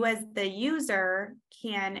you as the user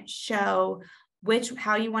can show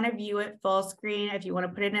how you want to view it full screen, if you want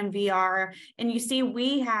to put it in VR. And you see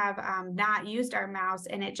we have not used our mouse,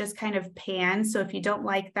 and it just kind of pans. So if you don't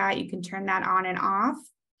like that, you can turn that on and off.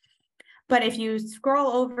 But if you scroll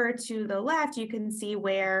over to the left, you can see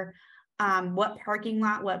where what parking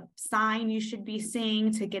lot, what sign you should be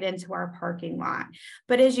seeing to get into our parking lot.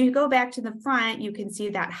 But as you go back to the front, you can see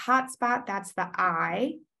that hotspot, that's the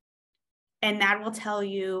eye. And that will tell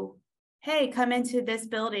you, hey, come into this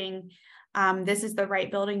building. This is the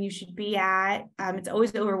right building you should be at. It's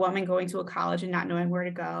always overwhelming going to a college and not knowing where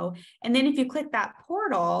to go. And then if you click that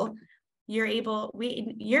portal, you're able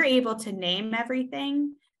to name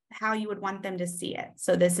everything how you would want them to see it.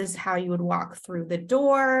 So this is how you would walk through the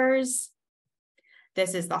doors.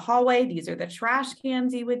 This is the hallway. These are the trash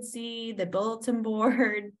cans you would see, the bulletin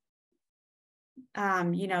board.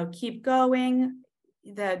 Keep going.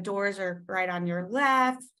 The doors are right on your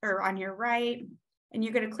left or on your right. And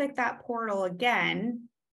you're going to click that portal again.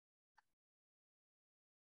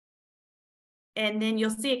 And then you'll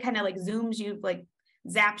see it kind of like zooms you, like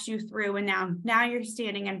zaps you through, and now you're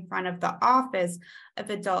standing in front of the Office of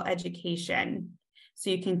Adult Education. So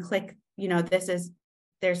you can click,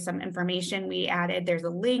 there's some information we added. There's a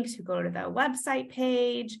link to go to the website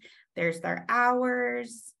page. There's their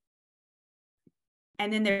hours.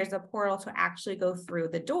 And then there's a portal to actually go through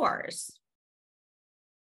the doors.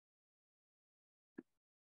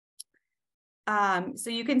 So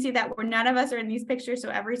you can see that none of us are in these pictures. So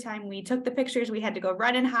every time we took the pictures, we had to go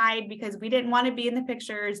run and hide because we didn't want to be in the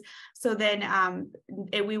pictures. So then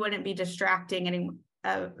we wouldn't be distracting anyone,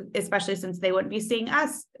 especially since they wouldn't be seeing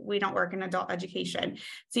us. We don't work in adult education.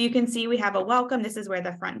 So you can see we have a welcome. This is where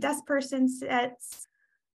the front desk person sits.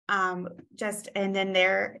 And then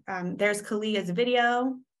there's Kalia's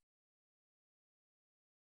video.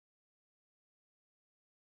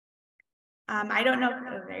 I don't know.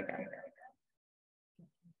 Oh, there you go.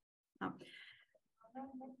 Oh.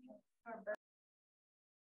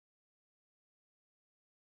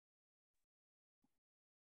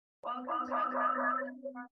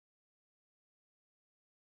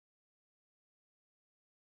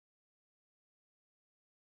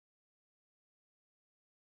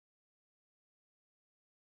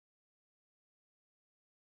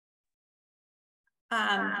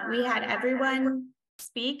 We had everyone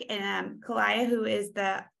speak, and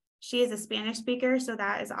Kalia, she is a Spanish speaker, so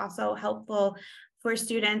that is also helpful for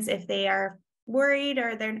students if they are worried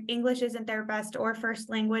or their English isn't their best or first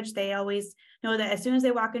language. They always know that as soon as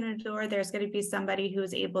they walk in the door, there's going to be somebody who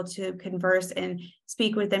is able to converse and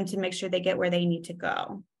speak with them to make sure they get where they need to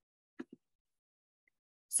go.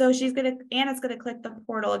 So Anna's going to click the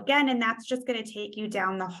portal again, and that's just going to take you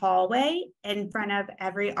down the hallway in front of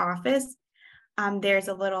every office. There's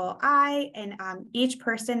a little eye, and each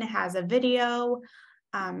person has a video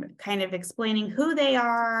kind of explaining who they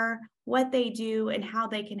are, what they do, and how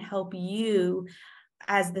they can help you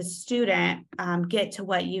as the student get to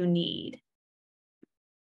what you need.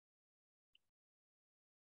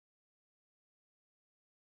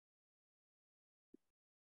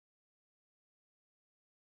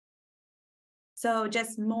 So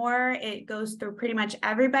it goes through pretty much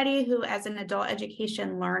everybody who as an adult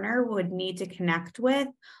education learner would need to connect with,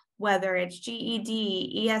 whether it's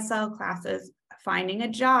GED, ESL classes, finding a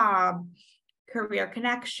job, career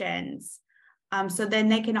connections. So then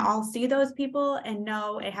they can all see those people and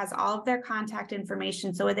know it has all of their contact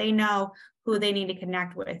information so they know who they need to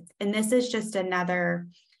connect with. And this is just another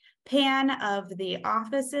pan of the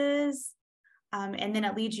offices. And then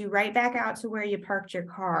it leads you right back out to where you parked your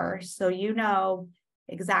car, so you know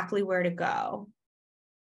exactly where to go.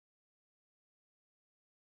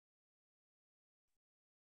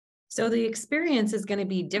 So the experience is going to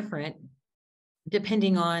be different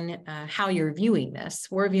depending on how you're viewing this.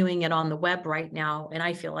 We're viewing it on the web right now, and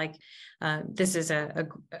I feel like this is a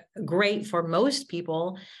great for most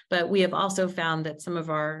people, but we have also found that some of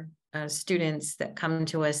our students that come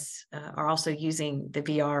to us are also using the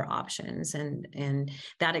VR options, and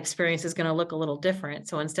that experience is going to look a little different.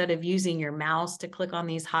 So instead of using your mouse to click on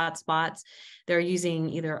these hotspots, they're using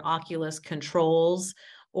either Oculus controls,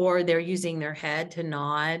 or they're using their head to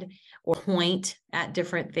nod or point at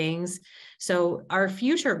different things. So our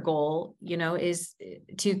future goal, is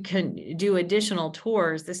to do additional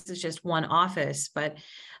tours. This is just one office, but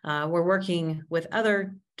we're working with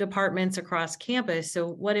other departments across campus. So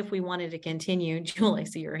what if we wanted to continue? Jewel, I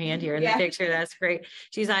see your hand here in the picture. That's great.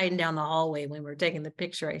 She's hiding down the hallway when we're taking the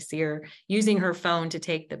picture. I see her using her phone to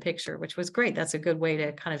take the picture, which was great. That's a good way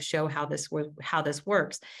to kind of show how this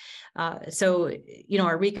works. So,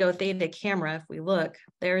 our Ricoh Theta camera, if we look,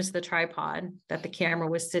 there's the tripod that the camera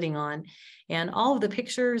was sitting on, and all of the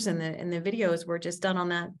pictures and the videos were just done on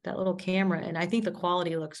that little camera. And I think the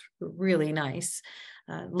quality looks really nice.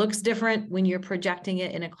 Looks different when you're projecting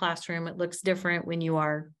it in a classroom. It looks different when you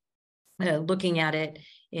are looking at it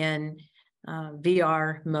in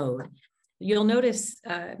VR mode. You'll notice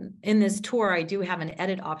in this tour, I do have an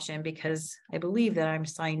edit option because I believe that I'm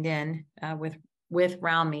signed in with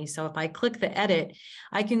RoundMe. So if I click the edit,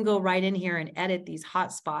 I can go right in here and edit these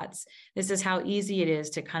hotspots. This is how easy it is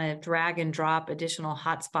to kind of drag and drop additional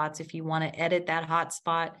hotspots. If you want to edit that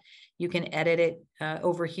hotspot, you can edit it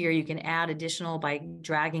over here. You can add additional by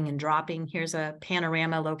dragging and dropping. Here's a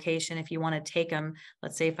panorama location. If you want to take them,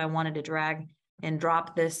 let's say if I wanted to drag and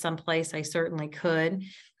drop this someplace, I certainly could.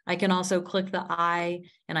 I can also click the eye,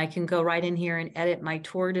 and I can go right in here and edit my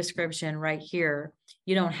tour description right here.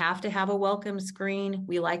 You don't have to have a welcome screen.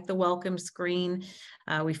 We like the welcome screen.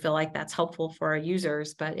 We feel like that's helpful for our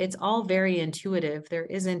users, but it's all very intuitive. There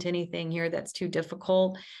isn't anything here that's too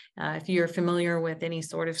difficult. If you're familiar with any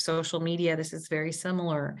sort of social media, this is very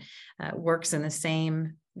similar. Works in the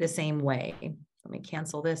same way. let me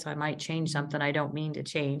cancel this. I might change something I don't mean to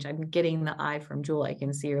change. I'm getting the eye from Jewel. I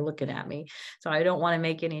can see her looking at me. So I don't want to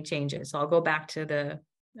make any changes. So I'll go back to the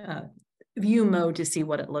view mode to see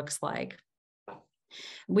what it looks like.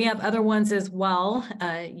 We have other ones as well.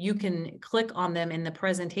 You can click on them in the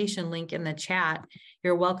presentation link in the chat.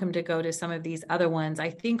 You're welcome to go to some of these other ones. I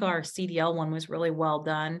think our CDL one was really well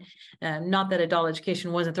done. Not that adult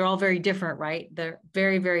education wasn't. They're all very different, right? They're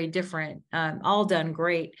very, very different, all done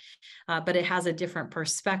great, but it has a different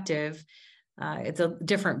perspective. It's a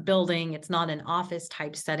different building. It's not an office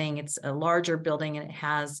type setting. It's a larger building, and it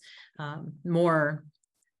has more,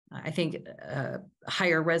 I think,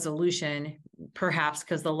 higher resolution, perhaps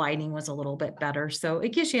because the lighting was a little bit better. So it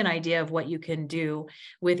gives you an idea of what you can do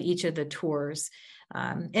with each of the tours.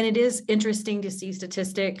 And it is interesting to see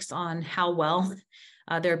statistics on how well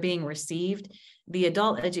they're being received. The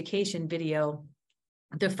adult education video,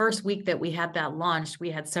 the first week that we had that launched,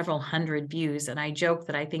 we had several hundred views. And I joked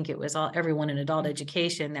that I think it was everyone in adult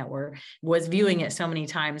education that was viewing it so many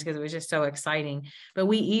times because it was just so exciting. But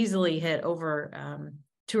we easily hit over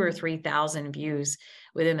 2,000 or 3,000 views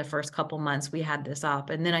within the first couple months we had this up.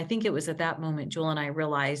 And then I think it was at that moment, Jewel and I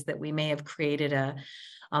realized that we may have created a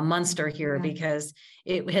monster here, because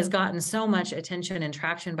it has gotten so much attention and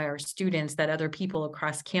traction by our students that other people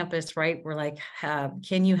across campus, right, were like,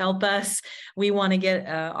 can you help us? We want to get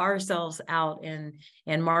ourselves out and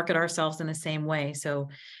market ourselves in the same way. So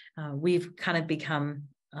we've kind of become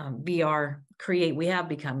we have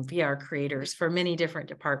become VR creators for many different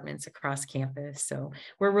departments across campus. So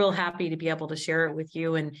we're real happy to be able to share it with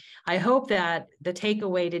you. And I hope that the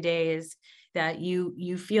takeaway today is that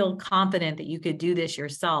you feel confident that you could do this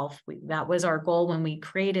yourself. That was our goal when we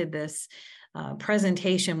created this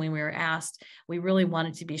presentation. When we were asked, we really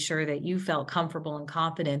wanted to be sure that you felt comfortable and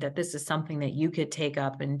confident that this is something that you could take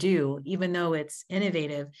up and do. Even though it's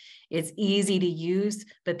innovative, it's easy to use,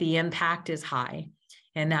 but the impact is high.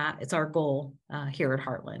 And that it's our goal here at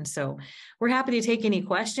Heartland. So we're happy to take any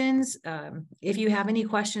questions. If you have any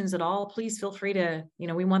questions at all, please feel free to,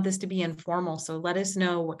 we want this to be informal. So let us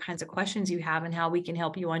know what kinds of questions you have and how we can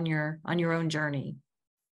help you on your own journey.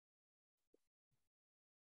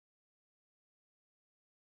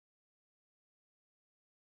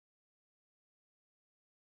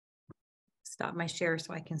 Stop my share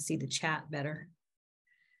so I can see the chat better.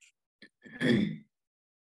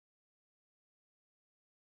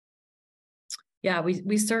 Yeah,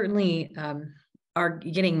 we certainly are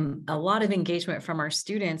getting a lot of engagement from our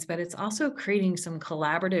students, but it's also creating some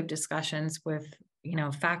collaborative discussions with,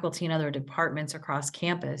 faculty and other departments across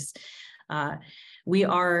campus.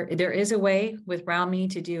 There is a way with RoundMe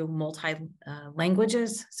to do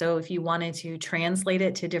multi-languages. So if you wanted to translate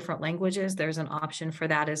it to different languages, there's an option for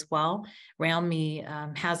that as well.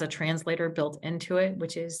 RoundMe has a translator built into it,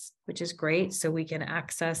 which is great. So we can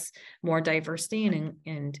access more diversity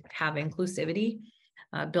and have inclusivity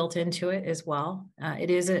built into it as well. It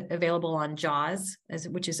is available on JAWS,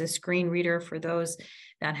 which is a screen reader for those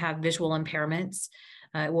that have visual impairments.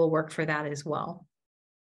 It will work for that as well.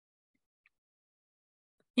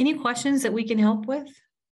 Any questions that we can help with?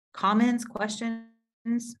 Comments, questions?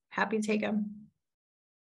 Happy to take them.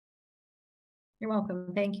 You're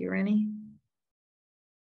welcome. Thank you, Rennie.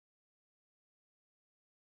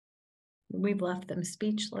 We've left them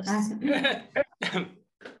speechless.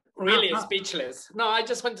 Really speechless. No, I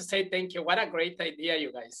just want to say thank you. What a great idea,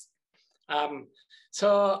 you guys. At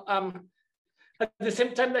the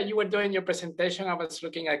same time that you were doing your presentation, I was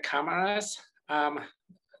looking at cameras.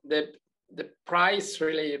 The price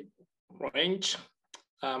really range.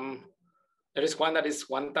 There is one that is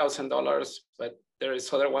 $1,000, but there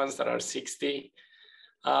is other ones that are $60.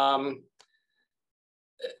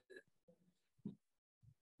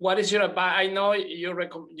 What is your advice? I know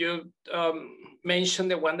you mentioned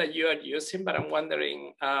the one that you are using, but I'm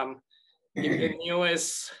wondering if the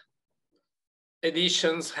newest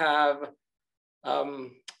editions have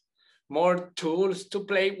more tools to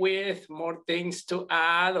play with, more things to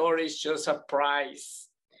add, or it's just a price?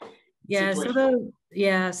 Yeah.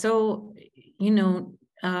 So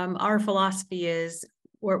our philosophy is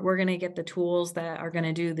we're going to get the tools that are going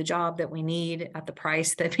to do the job that we need at the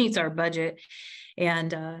price that meets our budget.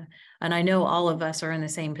 And I know all of us are in the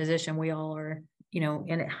same position. We all are,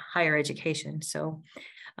 in higher education. So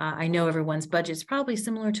I know everyone's budget's probably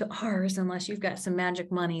similar to ours, unless you've got some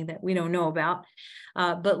magic money that we don't know about.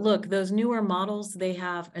 But look, those newer models, they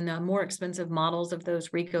have, and the more expensive models of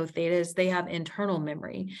those Rico Thetas, they have internal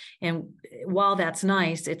memory. And while that's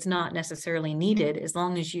nice, it's not necessarily needed as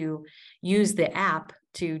long as you use the app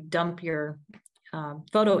to dump your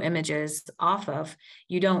photo images off of,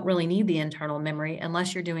 you don't really need the internal memory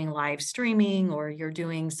unless you're doing live streaming or you're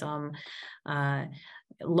doing some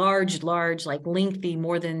large, like lengthy,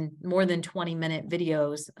 more than 20-minute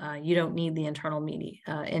videos. You don't need the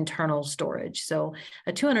internal storage. So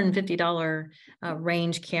a $250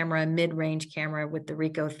 range camera, mid-range camera with the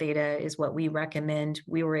Ricoh Theta is what we recommend.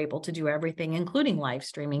 We were able to do everything, including live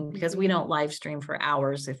streaming, because we don't live stream for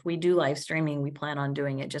hours. If we do live streaming, we plan on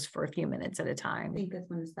doing it just for a few minutes at a time. I think this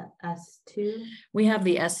one is the S2. We have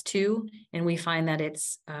the S2, and we find that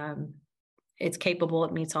it's capable,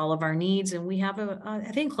 it meets all of our needs. And we have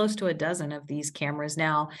I think close to a dozen of these cameras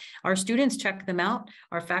now. Our students check them out,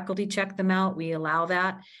 our faculty check them out. We allow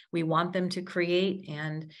that. We want them to create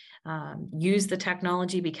and use the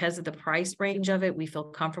technology because of the price range of it. We feel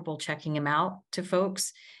comfortable checking them out to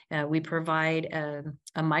folks. We provide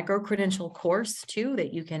a micro-credential course too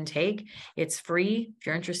that you can take. It's free. If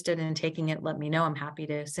you're interested in taking it, let me know. I'm happy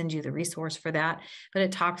to send you the resource for that. But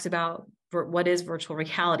it talks about what is virtual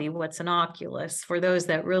reality, what's an Oculus. For those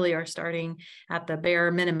that really are starting at the bare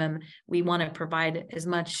minimum, we want to provide as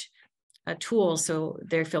much tools so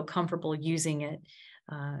they feel comfortable using it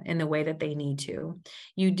in the way that they need to.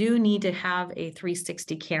 You do need to have a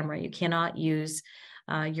 360 camera. You cannot use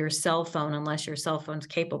your cell phone unless your cell phone's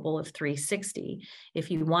capable of 360.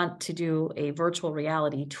 If you want to do a virtual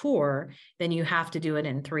reality tour, then you have to do it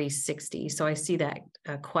in 360. So I see that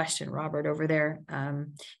question, Robert, over there.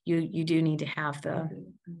 You do need to have the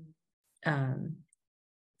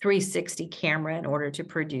 360 camera in order to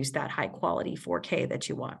produce that high quality 4K that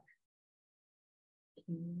you want.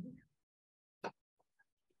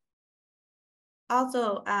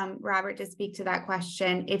 Also, Robert, to speak to that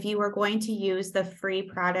question, if you were going to use the free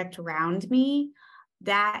product Round Me,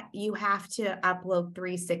 that you have to upload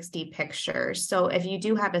 360 pictures. So if you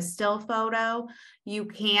do have a still photo, you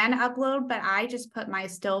can upload, but I just put my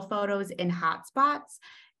still photos in hotspots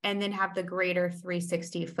and then have the greater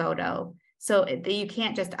 360 photo. So you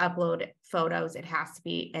can't just upload photos. It has to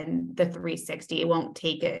be in the 360. It won't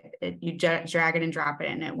take it. You drag it and drop it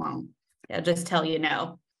and it won't. It'll just tell you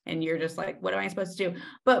no. And you're just like, what am I supposed to do?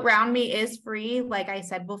 But Round Me is free. Like I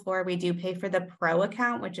said before, we do pay for the pro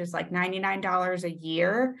account, which is like $99 a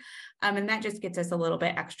year. And that just gets us a little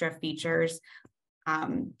bit extra features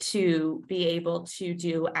to be able to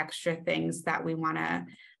do extra things that we want to,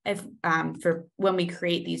 for when we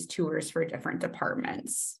create these tours for different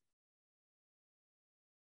departments.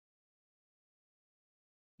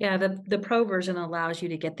 Yeah, the pro version allows you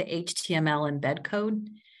to get the HTML embed code,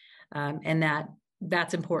 and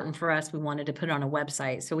that's important for us. We wanted to put it on a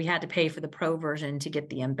website. So we had to pay for the pro version to get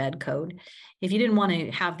the embed code. If you didn't want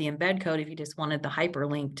to have the embed code, if you just wanted the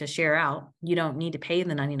hyperlink to share out, you don't need to pay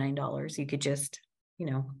the $99. You could just,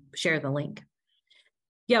 share the link.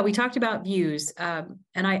 Yeah, we talked about views. And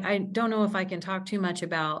I don't know if I can talk too much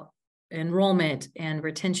about enrollment and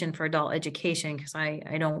retention for adult education because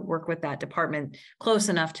I don't work with that department close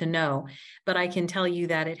enough to know, but I can tell you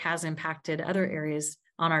that it has impacted other areas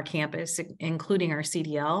on our campus, including our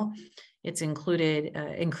CDL. It's included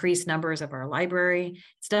increased numbers of our library.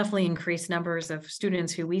 It's definitely increased numbers of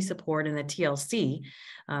students who we support in the TLC.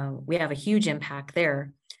 We have a huge impact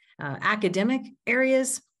there. Academic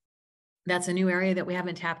areas, that's a new area that we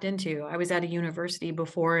haven't tapped into. I was at a university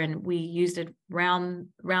before and we used it Round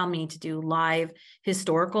Me to do live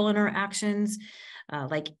historical interactions,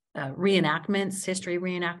 like reenactments, history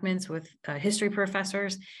reenactments with history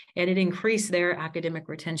professors, and it increased their academic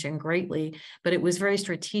retention greatly, but it was very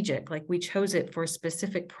strategic. Like we chose it for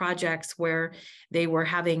specific projects where they were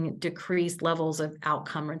having decreased levels of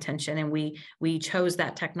outcome retention, and we chose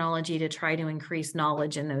that technology to try to increase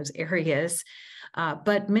knowledge in those areas.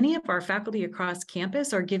 But many of our faculty across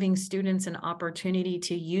campus are giving students an opportunity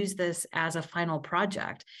to use this as a final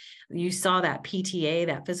project. You saw that PTA,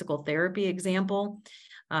 that physical therapy example.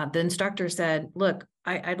 The instructor said, look,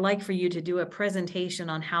 I'd like for you to do a presentation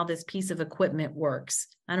on how this piece of equipment works.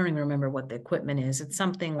 I don't even remember what the equipment is. It's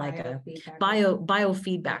something like a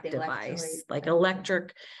biofeedback device, like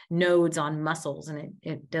electric nodes on muscles. And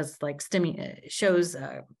it does like shows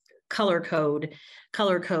color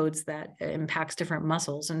codes that impacts different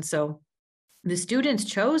muscles. And so the students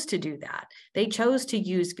chose to do that. They chose to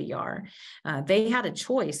use VR. They had a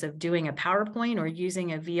choice of doing a PowerPoint or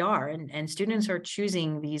using a VR, and students are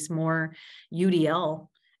choosing these more UDL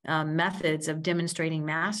methods of demonstrating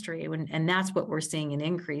mastery. And that's what we're seeing an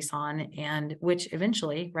increase on, and which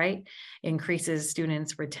eventually, right, increases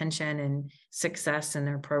students' retention and success in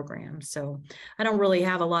their programs. So I don't really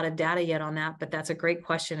have a lot of data yet on that, but that's a great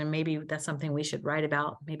question. And maybe that's something we should write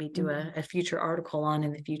about, maybe do a future article on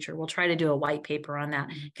in the future. We'll try to do a white paper on that.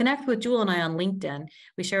 Connect with Jewel and I on LinkedIn.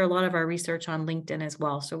 We share a lot of our research on LinkedIn as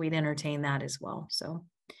well. So we'd entertain that as well. So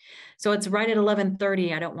it's right at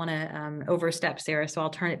 11:30. I don't want to overstep, Sarah, so I'll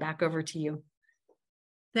turn it back over to you.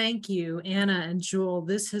 Thank you, Anna and Jewel.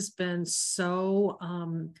 This has been so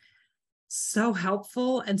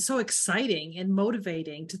helpful and so exciting and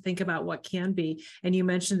motivating to think about what can be. And you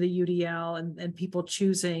mentioned the UDL and people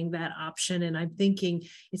choosing that option. And I'm thinking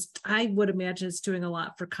I would imagine it's doing a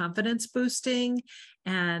lot for confidence boosting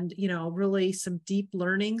and, really some deep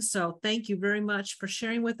learning. So thank you very much for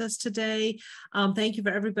sharing with us today. Thank you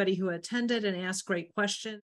for everybody who attended and asked great questions.